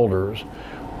these elders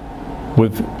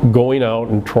with going out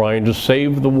and trying to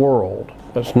save the world.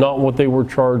 That's not what they were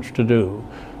charged to do.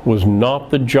 It was not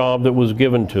the job that was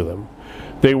given to them.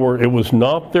 It was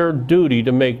not their duty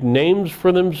to make names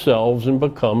for themselves and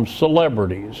become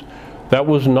celebrities. That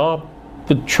was not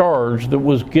the charge that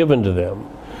was given to them.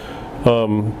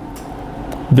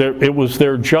 It was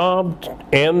their job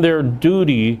and their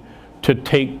duty to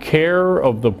take care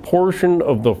of the portion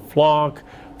of the flock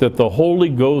that the Holy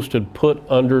Ghost had put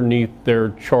underneath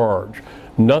their charge.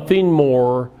 Nothing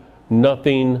more,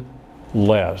 nothing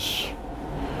less.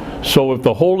 So if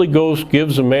the Holy Ghost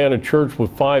gives a man a church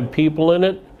with 5 people in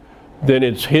it, then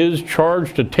it's his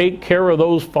charge to take care of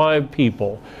those 5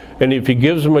 people. And if he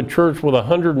gives him a church with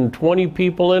 120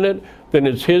 people in it, then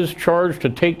it's his charge to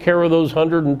take care of those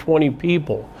 120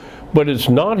 people. But it's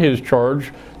not his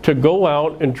charge to go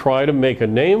out and try to make a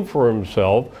name for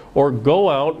himself or go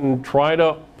out and try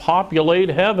to populate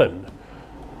heaven.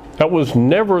 That was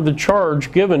never the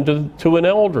charge given to an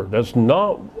elder. That's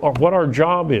not what our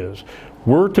job is.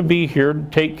 We're to be here to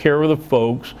take care of the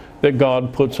folks that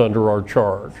God puts under our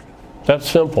charge. That's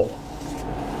simple.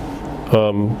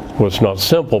 Well, it's not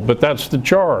simple, but that's the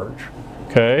charge.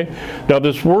 Okay? Now,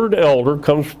 this word elder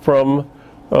comes from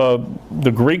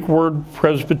the Greek word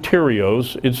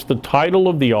presbyterios. It's the title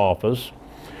of the office.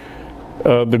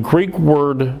 The Greek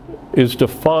word is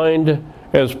defined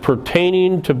as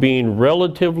pertaining to being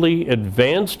relatively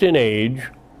advanced in age,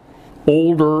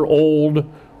 older,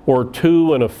 old, or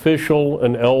to an official,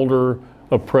 an elder,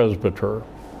 a presbyter.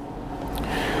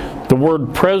 The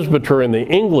word presbyter in the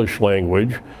English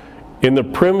language, in the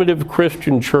primitive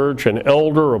Christian church, an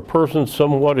elder, a person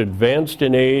somewhat advanced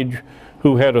in age,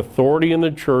 who had authority in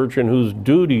the church and whose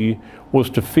duty was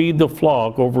to feed the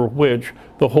flock over which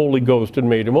the Holy Ghost had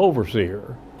made him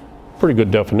overseer. Pretty good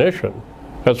definition.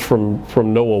 That's from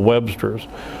Noah Webster's.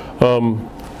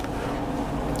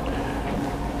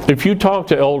 If you talk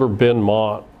to Elder Ben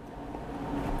Mott,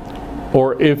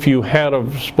 or if you had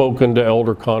have spoken to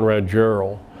Elder Conrad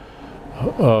Jarrell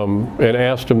and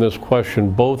asked him this question,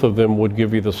 both of them would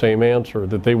give you the same answer,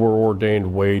 that they were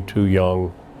ordained way too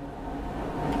young.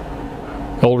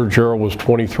 Elder Jarrell was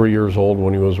 23 years old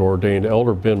when he was ordained.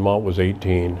 Elder Ben Mott was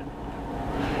 18.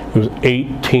 He was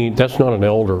 18. That's not an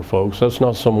elder, folks. That's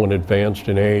not someone advanced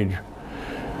in age.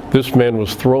 This man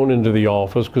was thrown into the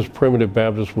office because primitive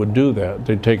Baptists would do that.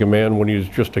 They'd take a man when he was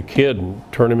just a kid and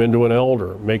turn him into an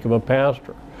elder, make him a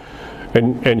pastor.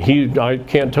 And I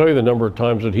can't tell you the number of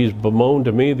times that he's bemoaned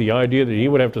to me the idea that he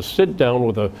would have to sit down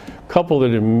with a couple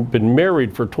that had been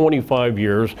married for 25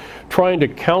 years, trying to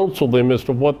counsel them as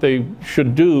to what they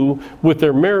should do with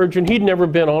their marriage, and he'd never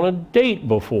been on a date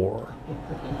before.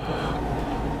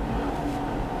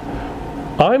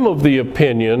 I'm of the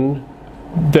opinion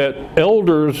that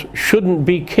elders shouldn't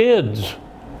be kids.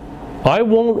 I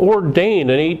won't ordain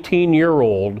an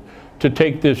 18-year-old to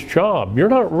take this job. You're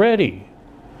not ready.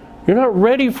 You're not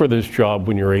ready for this job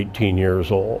when you're 18 years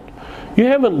old. You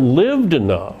haven't lived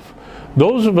enough.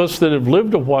 Those of us that have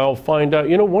lived a while find out,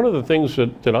 you know, one of the things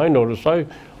that I noticed, I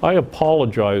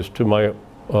apologized to my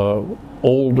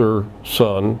older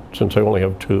son, since I only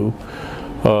have 2,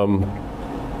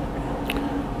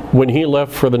 when he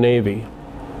left for the Navy.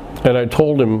 And I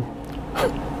told him,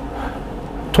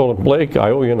 Blake,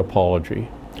 I owe you an apology,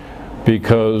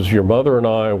 because your mother and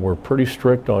I were pretty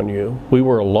strict on you. We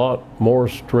were a lot more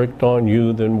strict on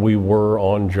you than we were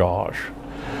on Josh.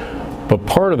 But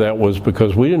part of that was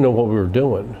because we didn't know what we were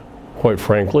doing. Quite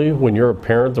frankly, when you're a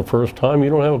parent the first time, you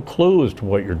don't have a clue as to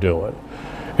what you're doing.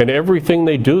 And everything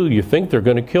they do, you think they're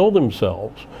going to kill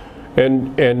themselves.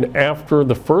 And after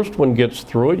the first one gets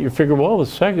through it, you figure, well,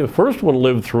 the first one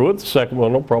lived through it, the second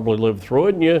one will probably live through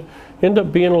it, and you end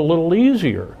up being a little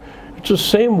easier. It's the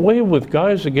same way with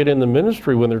guys that get in the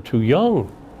ministry when they're too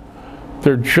young.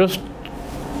 They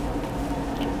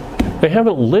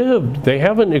haven't lived, they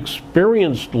haven't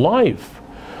experienced life.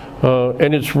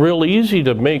 And it's real easy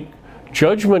to make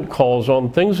judgment calls on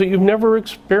things that you've never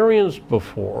experienced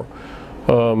before.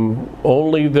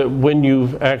 Only that when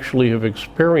you actually have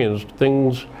experienced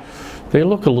things, they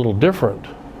look a little different.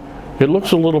 It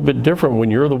looks a little bit different when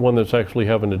you're the one that's actually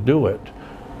having to do it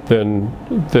than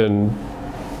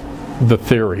the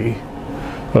theory.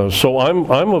 So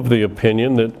I'm of the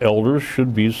opinion that elders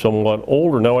should be somewhat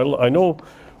older. Now I know,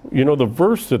 you know, the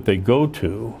verse that they go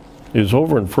to is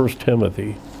over in 1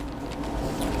 Timothy.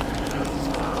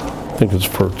 I think it's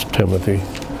 1 Timothy.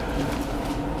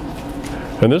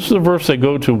 And this is the verse they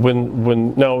go to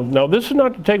when now this is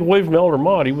not to take away from Elder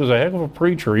Mott. He was a heck of a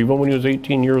preacher even when he was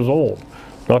 18 years old.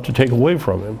 Not to take away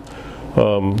from him.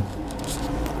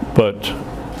 But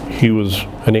he was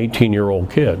an 18-year-old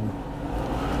kid.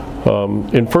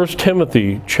 In 1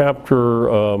 Timothy chapter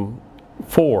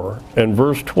 4 and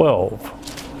verse 12,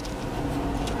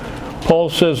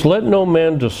 Paul says, "Let no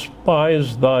man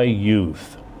despise thy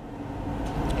youth."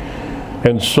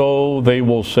 And so they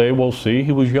will say, well, see,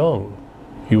 he was young.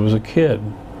 He was a kid.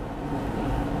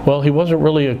 Well, he wasn't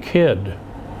really a kid.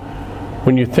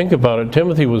 When you think about it,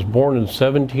 Timothy was born in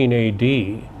 17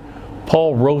 AD.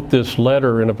 Paul wrote this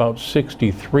letter in about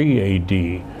 63 AD.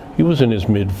 He was in his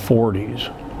mid-40s.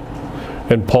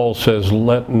 And Paul says,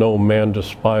 let no man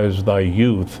despise thy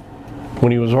youth,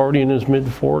 when he was already in his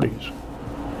mid-40s.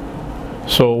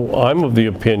 So I'm of the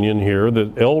opinion here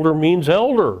that elder means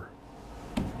elder.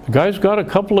 The guy's got a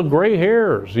couple of gray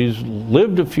hairs. He's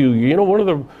lived a few,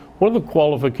 one of the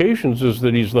qualifications is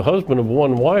that he's the husband of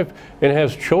one wife and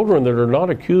has children that are not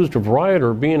accused of riot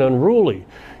or being unruly.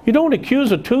 You don't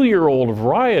accuse a 2-year-old of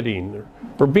rioting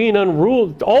or being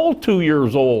unruly. All 2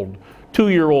 years old,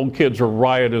 2-year-old kids are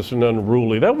riotous and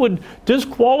unruly. That would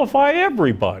disqualify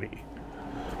everybody.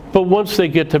 But once they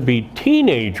get to be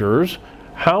teenagers,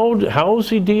 how's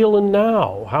he dealing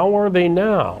now? How are they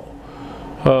now?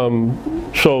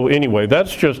 So anyway,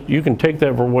 that's just, you can take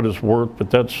that for what it's worth, but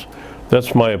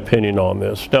that's my opinion on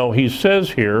this. Now he says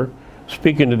here,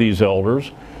 speaking to these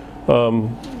elders,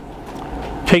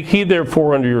 take heed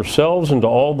therefore unto yourselves and to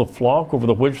all the flock over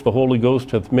the which the Holy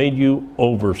Ghost hath made you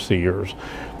overseers.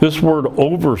 This word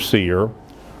overseer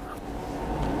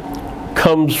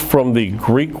comes from the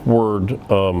Greek word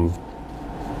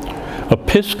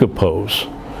episkopos,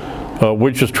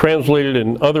 which is translated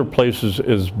in other places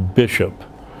as bishop.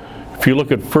 If you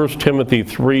look at 1 Timothy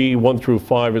 3, 1 through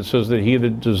 5, it says that he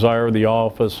that desireth the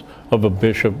office of a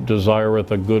bishop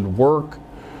desireth a good work.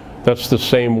 That's the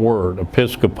same word,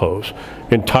 episkopos.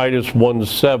 In Titus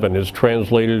 1:7 is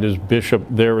translated as bishop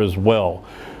there as well.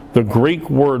 The Greek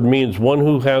word means one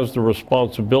who has the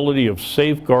responsibility of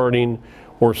safeguarding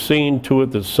or seeing to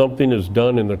it that something is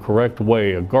done in the correct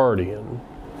way, a guardian.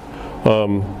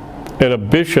 And a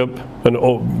bishop,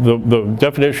 the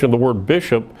definition of the word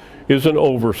bishop is an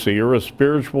overseer, a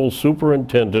spiritual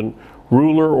superintendent,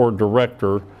 ruler, or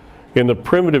director. In the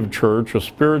primitive church, a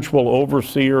spiritual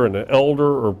overseer, an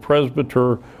elder or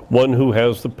presbyter, one who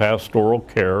has the pastoral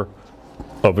care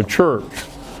of a church.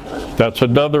 That's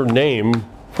another name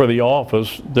for the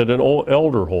office that an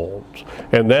elder holds.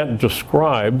 And that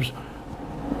describes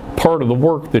part of the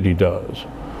work that he does.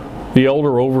 The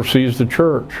elder oversees the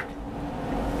church.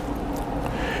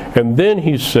 And then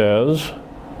he says,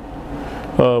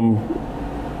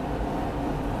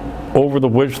 over the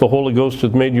which the Holy Ghost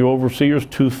hath made you overseers,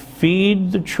 to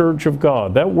feed the church of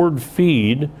God. That word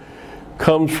feed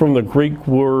comes from the Greek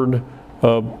word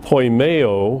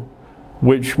poimeo,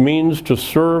 which means to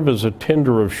serve as a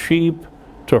tender of sheep,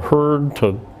 to herd,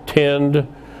 to tend,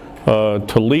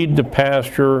 to lead to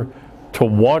pasture, to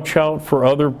watch out for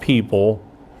other people,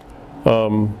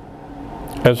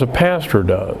 as a pastor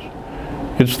does.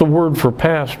 It's the word for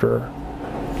pastor.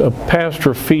 A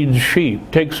pastor feeds sheep,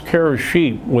 takes care of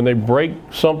sheep. When they break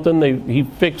something, he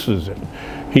fixes it.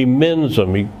 He mends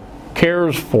them. He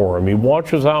cares for them. He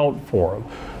watches out for them.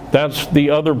 That's the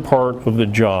other part of the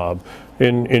job.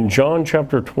 In John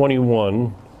chapter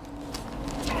 21,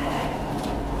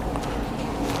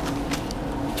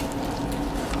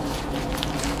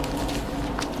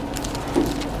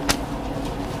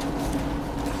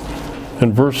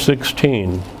 and verse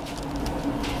 16,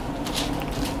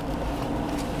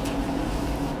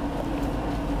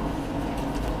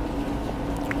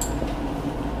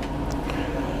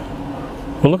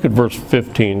 we'll look at verse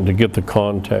 15 to get the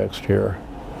context here.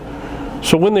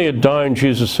 So when they had dined,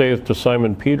 Jesus saith to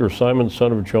Simon Peter, Simon,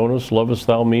 son of Jonas, lovest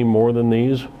thou me more than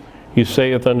these? He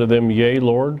saith unto them, Yea,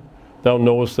 Lord, thou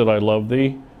knowest that I love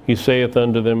thee. He saith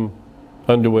unto him,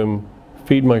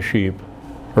 Feed my sheep,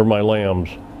 or my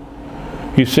lambs.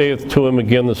 He saith to him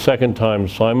again the second time,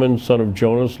 Simon, son of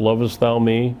Jonas, lovest thou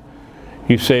me?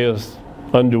 He saith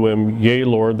unto him, Yea,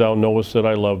 Lord, thou knowest that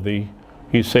I love thee.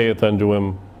 He saith unto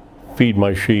him, Feed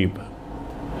my sheep.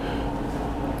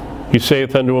 He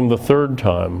saith unto him the third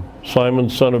time, Simon,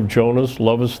 son of Jonas,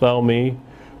 lovest thou me?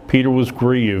 Peter was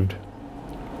grieved.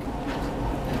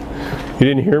 You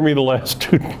didn't hear me the last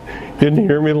two? Didn't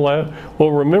hear me the last?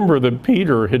 Well, remember that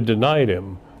Peter had denied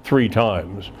him 3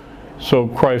 times. So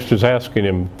Christ is asking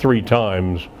him 3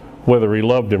 times whether he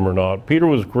loved him or not. Peter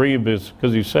was grieved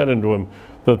because he said unto him,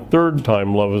 The third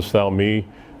time lovest thou me?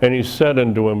 And he said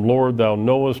unto him, Lord, thou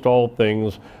knowest all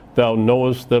things. Thou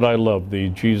knowest that I love thee.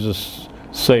 Jesus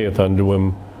saith unto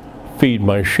him, Feed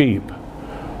my sheep.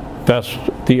 That's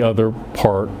the other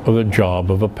part of the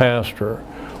job of a pastor.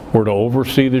 We're to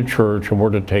oversee the church and we're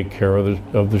to take care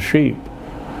of the sheep.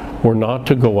 We're not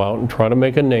to go out and try to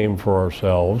make a name for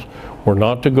ourselves. We're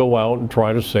not to go out and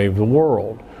try to save the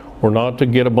world. We're not to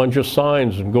get a bunch of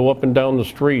signs and go up and down the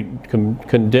street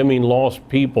condemning lost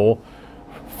people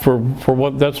for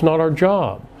what. That's not our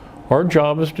job. Our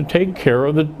job is to take care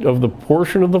of the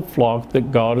portion of the flock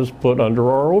that God has put under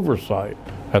our oversight.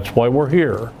 That's why we're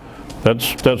here.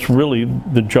 That's really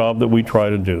the job that we try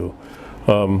to do.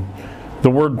 The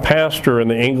word pastor in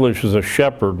the English is a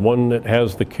shepherd, one that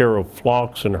has the care of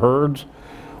flocks and herds,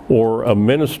 or a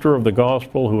minister of the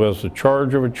gospel who has the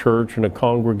charge of a church and a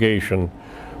congregation,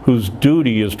 whose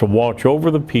duty is to watch over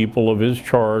the people of his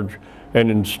charge and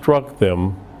instruct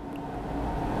them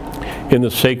in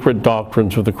the sacred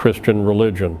doctrines of the Christian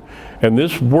religion. And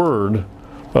this word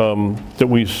that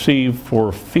we see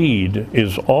for feed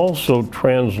is also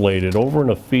translated over in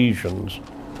Ephesians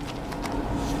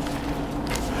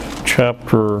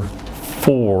chapter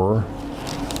 4.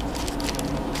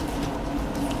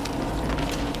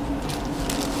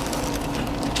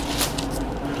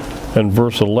 And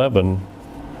verse 11,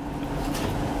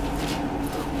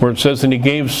 where it says, "And he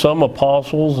gave some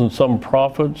apostles and some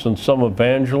prophets and some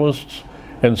evangelists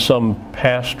and some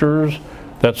pastors."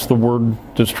 That's the word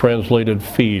that's translated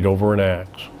feed over in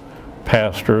Acts.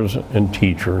 Pastors and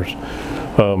teachers.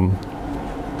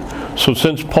 So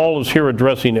since Paul is here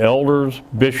addressing elders,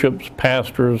 bishops,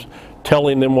 pastors,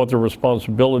 telling them what their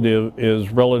responsibility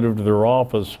is relative to their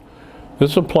office,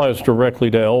 this applies directly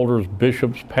to elders,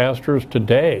 bishops, pastors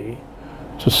today.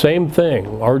 It's the same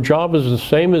thing. Our job is the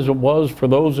same as it was for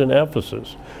those in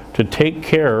Ephesus, to take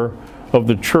care of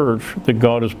the church that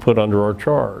God has put under our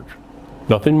charge.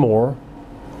 Nothing more,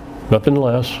 nothing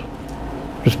less.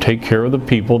 Just take care of the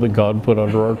people that God put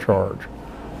under our charge.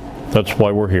 That's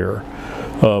why we're here.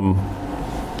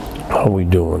 How are we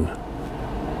doing?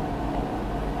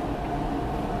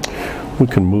 We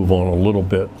can move on a little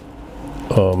bit.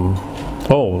 I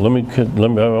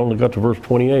only got to verse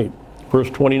 28. Verse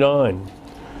 29.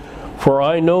 "For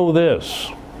I know this,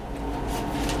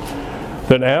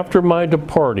 that after my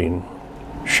departing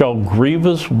shall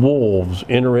grievous wolves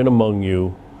enter in among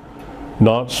you,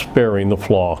 not sparing the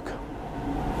flock."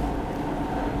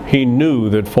 He knew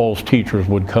that false teachers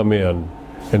would come in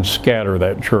and scatter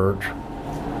that church.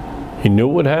 He knew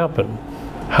it would happen.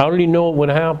 How did he know it would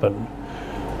happen?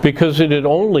 Because it had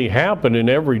only happened in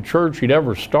every church he'd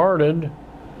ever started.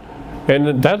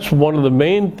 And that's one of the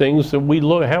main things that we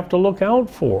have to look out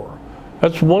for.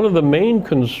 That's one of the main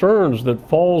concerns that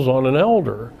falls on an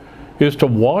elder, is to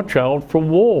watch out for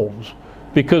wolves,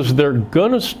 because they're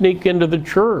going to sneak into the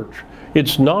church.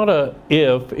 It's not a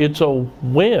if, it's a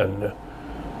when.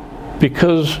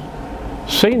 Because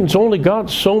Satan's only got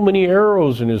so many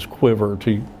arrows in his quiver,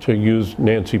 to use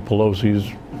Nancy Pelosi's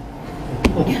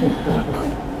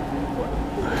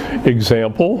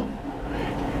example.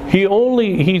 He's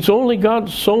only got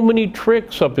so many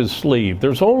tricks up his sleeve.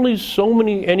 There's only so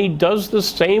many, and he does the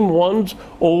same ones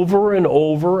over and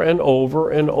over and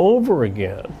over and over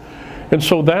again. And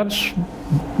so that's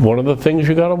one of the things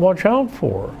you got to watch out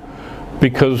for,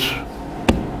 because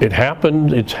it's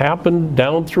happened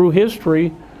down through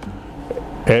history,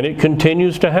 and it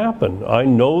continues to happen. I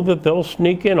know that they'll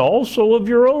sneak in also of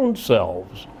your own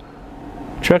selves.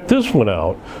 Check this one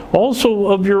out. "Also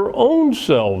of your own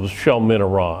selves shall men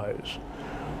arise,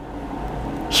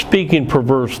 speaking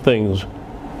perverse things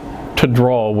to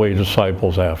draw away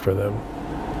disciples after them.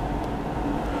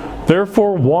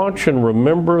 Therefore watch and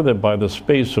remember that by the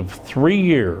space of 3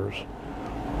 years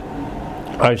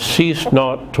I ceased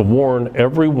not to warn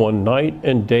everyone night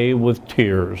and day with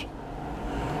tears.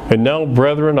 And now,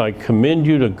 brethren, I commend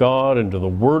you to God and to the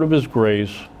word of his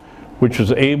grace, which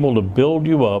is able to build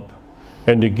you up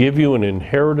and to give you an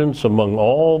inheritance among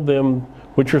all them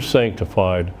which are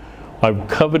sanctified. I've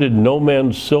coveted no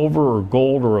man's silver or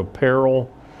gold or apparel.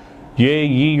 Yea,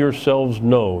 ye yourselves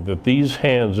know that these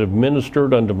hands have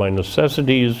ministered unto my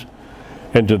necessities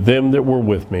and to them that were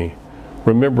with me."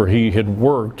 Remember, he had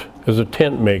worked as a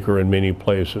tent maker in many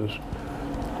places,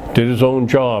 did his own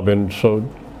job, and so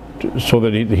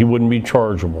that he wouldn't be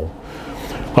chargeable.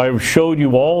 "I have showed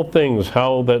you all things,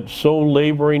 how that so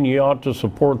laboring ye ought to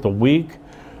support the weak,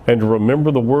 and to remember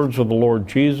the words of the Lord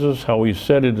Jesus, how he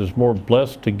said, it is more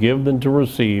blessed to give than to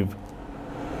receive.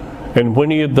 And when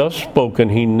he had thus spoken,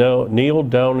 he kneeled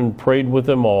down and prayed with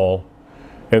them all,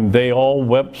 and they all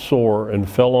wept sore, and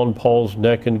fell on Paul's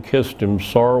neck and kissed him,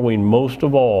 sorrowing most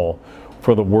of all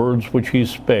for the words which he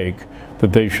spake,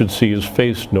 that they should see his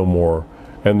face no more.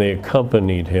 And they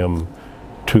accompanied him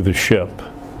to the ship."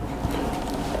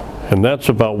 And that's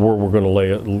about where we're going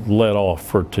to let off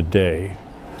for today.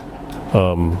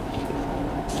 And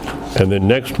then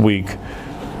next week,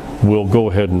 we'll go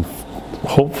ahead and,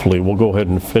 hopefully, we'll go ahead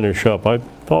and finish up. I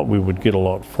thought we would get a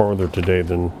lot farther today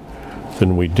than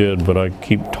we did, but I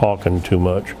keep talking too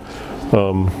much.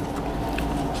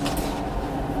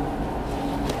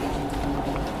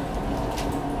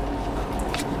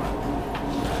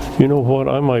 You know what?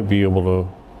 I might be able to.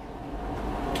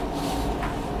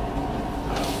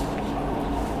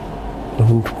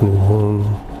 11:21.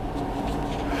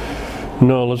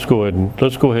 No, let's go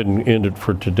ahead and end it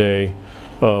for today,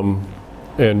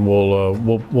 and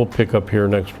we'll pick up here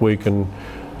next week, and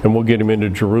we'll get him into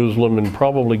Jerusalem and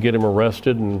probably get him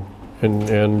arrested and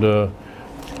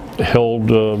held.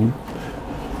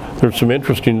 There's some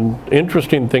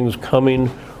interesting things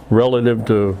coming relative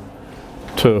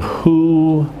to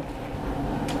who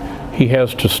he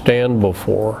has to stand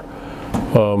before.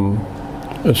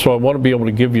 And so I want to be able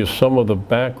to give you some of the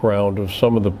background of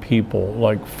some of the people,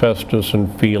 like Festus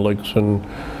and Felix and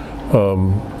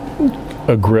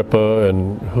Agrippa,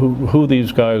 and who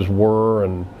these guys were,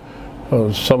 and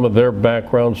some of their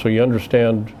background, so you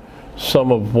understand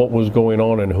some of what was going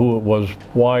on and who it was,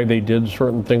 why they did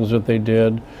certain things that they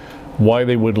did, why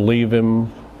they would leave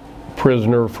him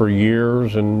prisoner for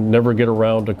years and never get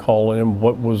around to calling him,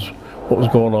 what was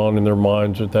going on in their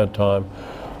minds at that time.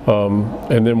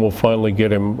 And then we'll finally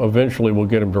get him, eventually we'll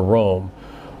get him to Rome.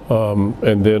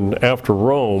 And then after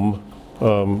Rome,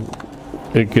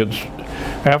 it gets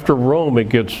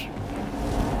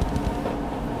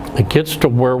to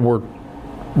where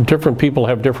different people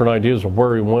have different ideas of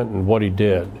where he went and what he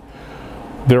did.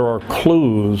 There are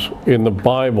clues in the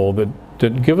Bible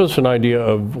that give us an idea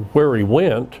of where he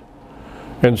went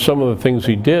and some of the things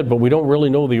he did, but we don't really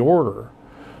know the order.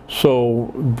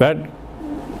 So that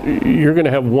you're going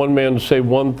to have one man say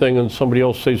one thing and somebody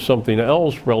else say something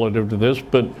else relative to this,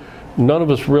 but none of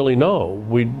us really know.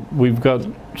 We've got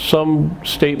some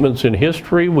statements in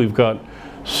history, we've got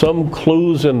some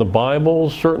clues in the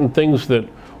Bible, certain things that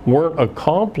weren't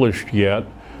accomplished yet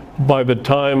by the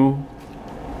time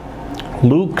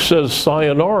Luke says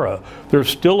sayonara. There's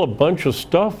still a bunch of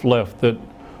stuff left that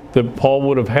Paul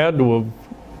would have had to have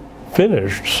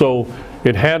finished. So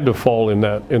it had to fall in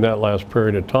that last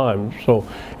period of time. So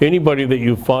anybody that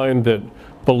you find that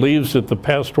believes that the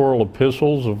pastoral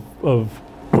epistles of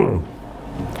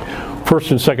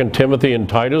 1st and 2nd Timothy and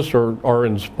Titus are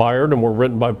inspired and were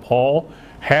written by Paul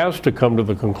has to come to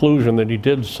the conclusion that he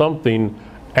did something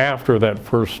after that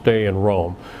first stay in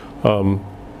Rome.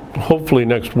 Hopefully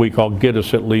next week I'll get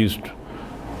us at least,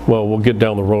 well, we'll get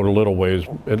down the road a little ways,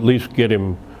 at least get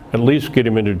him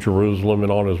into Jerusalem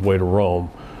and on his way to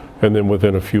Rome. And then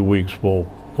within a few weeks, we'll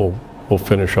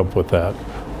finish up with that,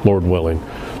 Lord willing.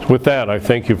 So with that, I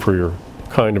thank you for your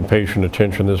kind and patient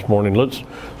attention this morning. Let's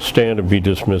stand and be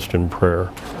dismissed in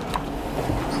prayer.